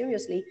it so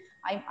seriously.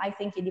 I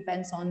think it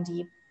depends on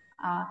the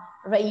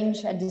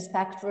range and the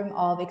spectrum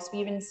of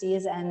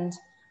experiences and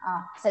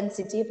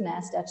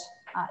sensitiveness that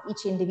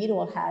each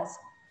individual has.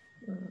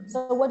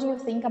 So what do you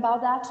think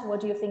about that?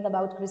 What do you think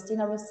about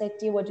Cristina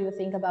Rossetti? What do you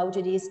think about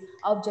this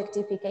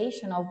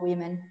objectification of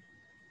women?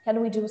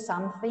 Can we do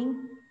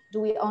something? Do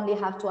we only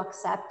have to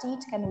accept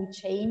it? Can we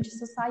change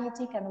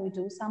society? Can we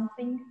do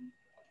something?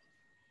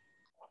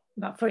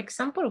 But for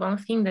example, one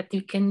thing that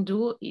you can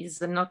do is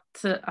not,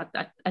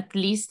 at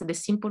least the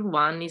simple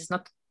one, is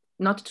not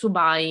to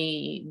buy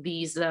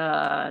these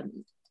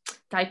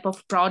type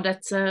of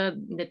products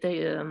that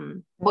they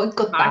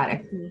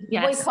boycottare.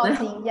 Yes.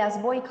 Boycotting, yes,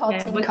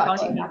 boycotting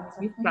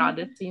these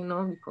products, you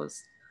know,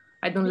 because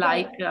I don't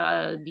like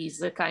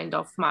this kind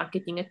of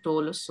marketing at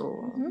all.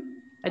 So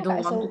I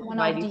don't want to one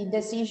buy of the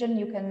decisions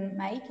you can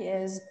make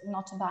is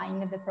not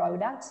buying the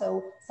product,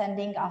 so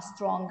sending a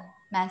strong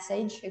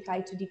message,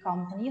 okay, to the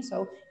company.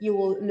 So you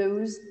will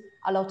lose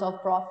a lot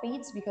of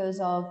profits because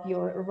of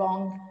your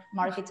wrong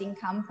marketing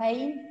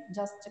campaign,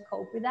 just to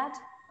cope with that.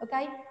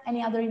 Okay,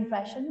 any other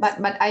impressions? But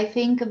I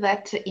think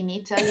that in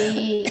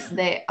Italy,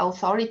 the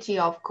authority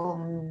of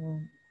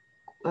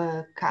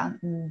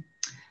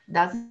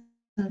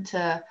doesn't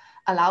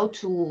allow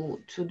to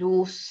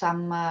do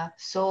some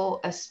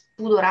so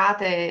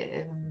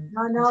spudorate.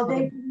 No,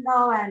 they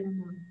no,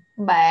 Eleanor.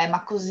 Beh,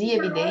 ma così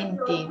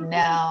evidenti,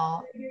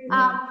 no.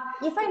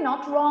 If I'm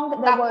not wrong,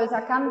 there was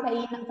a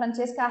campaign,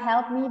 Francesca,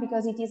 help me,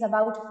 because it is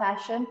about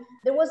fashion.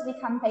 There was the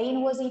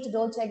campaign, was it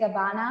Dolce &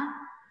 Gabbana?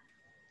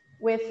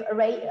 With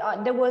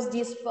there was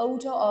this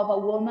photo of a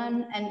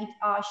woman, and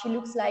she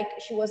looks like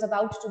she was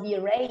about to be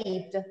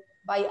raped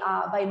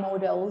by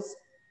models.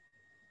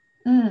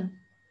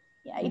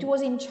 Yeah, it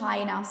was in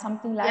China,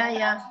 something like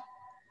that.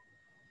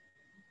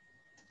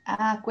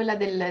 Ah, quella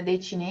dei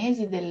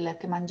cinesi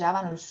che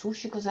mangiavano il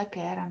sushi, cos'è che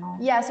erano?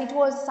 Yes, it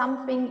was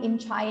something in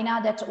China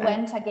that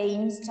went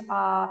against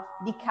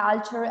the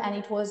culture, and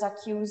it was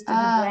accused, the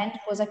brand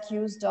was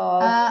accused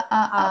of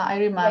I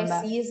remember.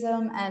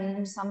 racism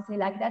and something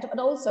like that. But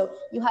also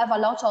you have a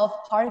lot of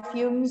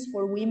perfumes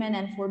for women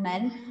and for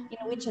men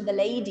in which the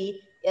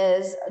lady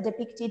is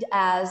depicted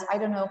as, I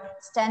don't know,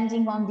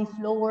 standing on the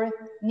floor,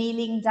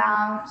 kneeling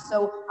down.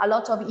 So a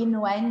lot of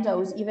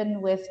innuendos, even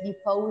with the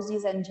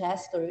poses and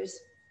gestures.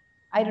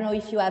 I don't know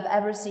if you have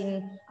ever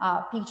seen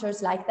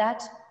pictures like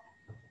that.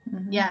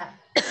 Yeah.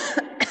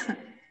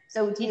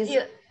 So it is.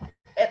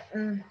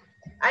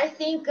 I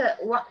think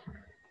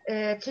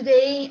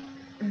today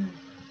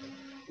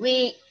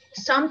we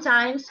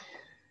sometimes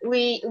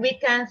we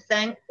can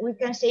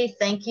say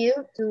thank you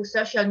to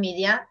social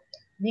media,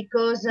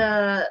 because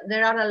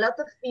there are a lot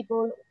of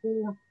people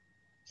who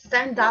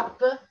stand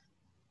up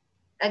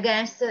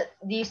against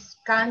this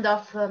kind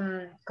of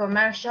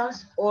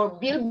commercials or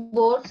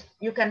billboards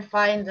you can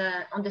find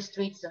on the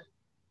streets.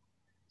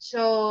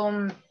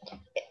 So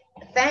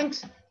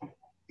thanks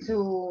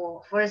to,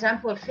 for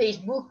example,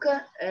 Facebook,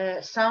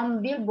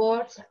 some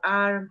billboards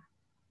are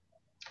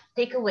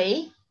taken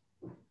away.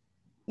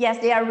 Yes,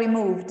 they are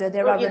removed. They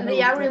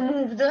are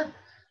removed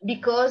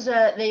because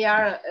they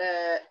are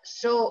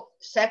so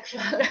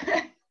sexual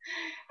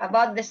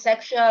about the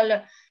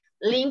sexual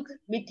link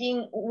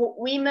between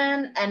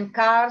women and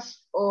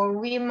cars, or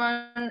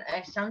women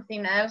and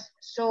something else.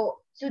 So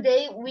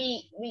today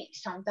we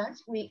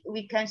sometimes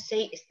we can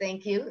say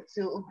thank you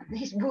to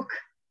this book.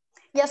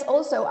 Yes,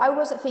 also I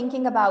was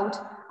thinking about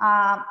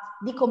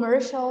the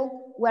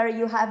commercial where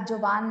you have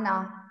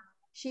Giovanna.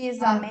 She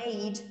is a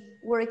maid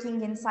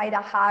working inside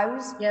a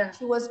house. Yeah.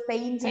 She was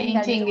painting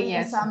and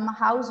doing some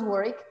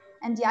housework,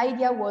 and the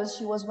idea was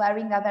she was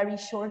wearing a very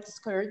short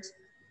skirt,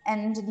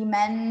 and the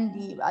man,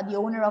 the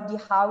owner of the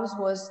house,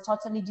 was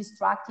totally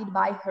distracted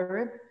by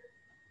her.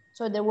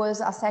 So there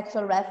was a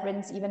sexual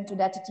reference even to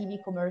that TV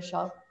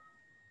commercial.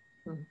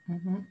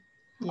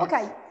 Yes.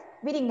 Ok,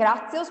 vi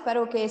ringrazio,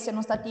 spero che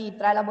siano stati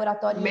 3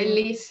 laboratori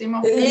bellissimo.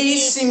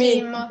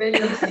 Bellissimi,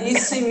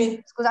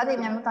 bellissimi. Scusate,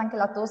 mi è venuta anche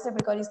la tosse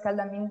perché ho il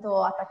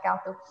riscaldamento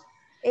attaccato.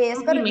 E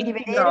spero di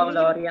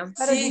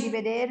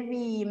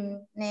rivedervi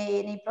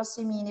nei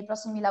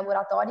prossimi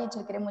laboratori.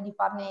 Cercheremo di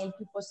farne il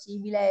più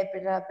possibile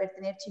per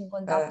tenerci in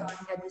contatto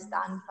anche a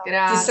distanza.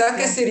 Grazie. Chissà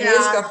che si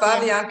riesca a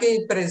farli anche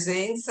in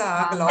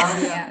presenza,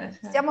 Gloria.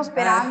 Stiamo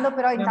sperando,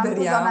 però intanto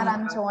zona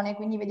arancione,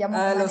 quindi vediamo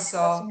come lo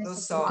so.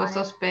 Tutto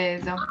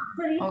sospeso.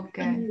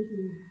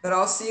 Ok.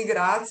 Però sì,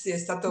 grazie, è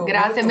stato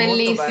grazie, molto,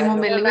 bellissimo,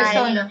 molto bello.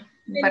 Questo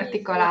in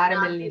particolare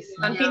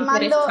bellissimo.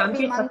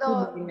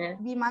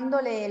 Vi mando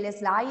le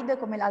slide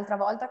come l'altra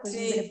volta,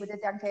 così ve le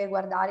potete anche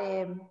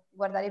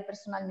guardare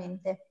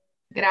personalmente.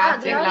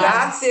 Grazie, Gloria.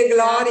 Grazie,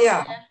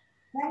 Gloria.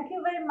 Thank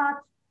you very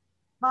much.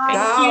 Bye.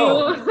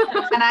 Ciao.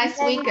 Have a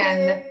nice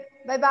weekend.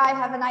 Bye bye,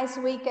 have a nice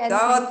weekend.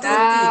 Ciao a tutti.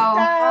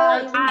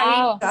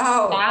 Ciao.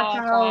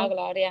 Ciao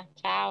Gloria.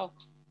 Ciao.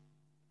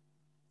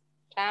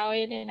 Ciao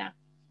Elena.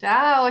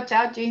 Ciao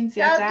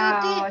Cinzia,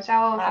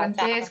 ciao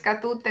Francesca,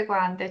 tutte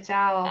quante,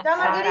 ciao. Ciao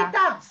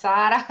Margherita.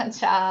 Sara,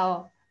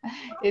 ciao.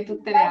 E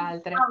tutte le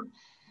altre.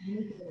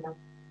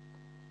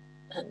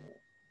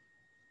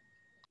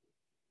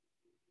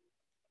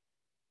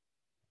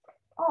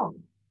 Oh.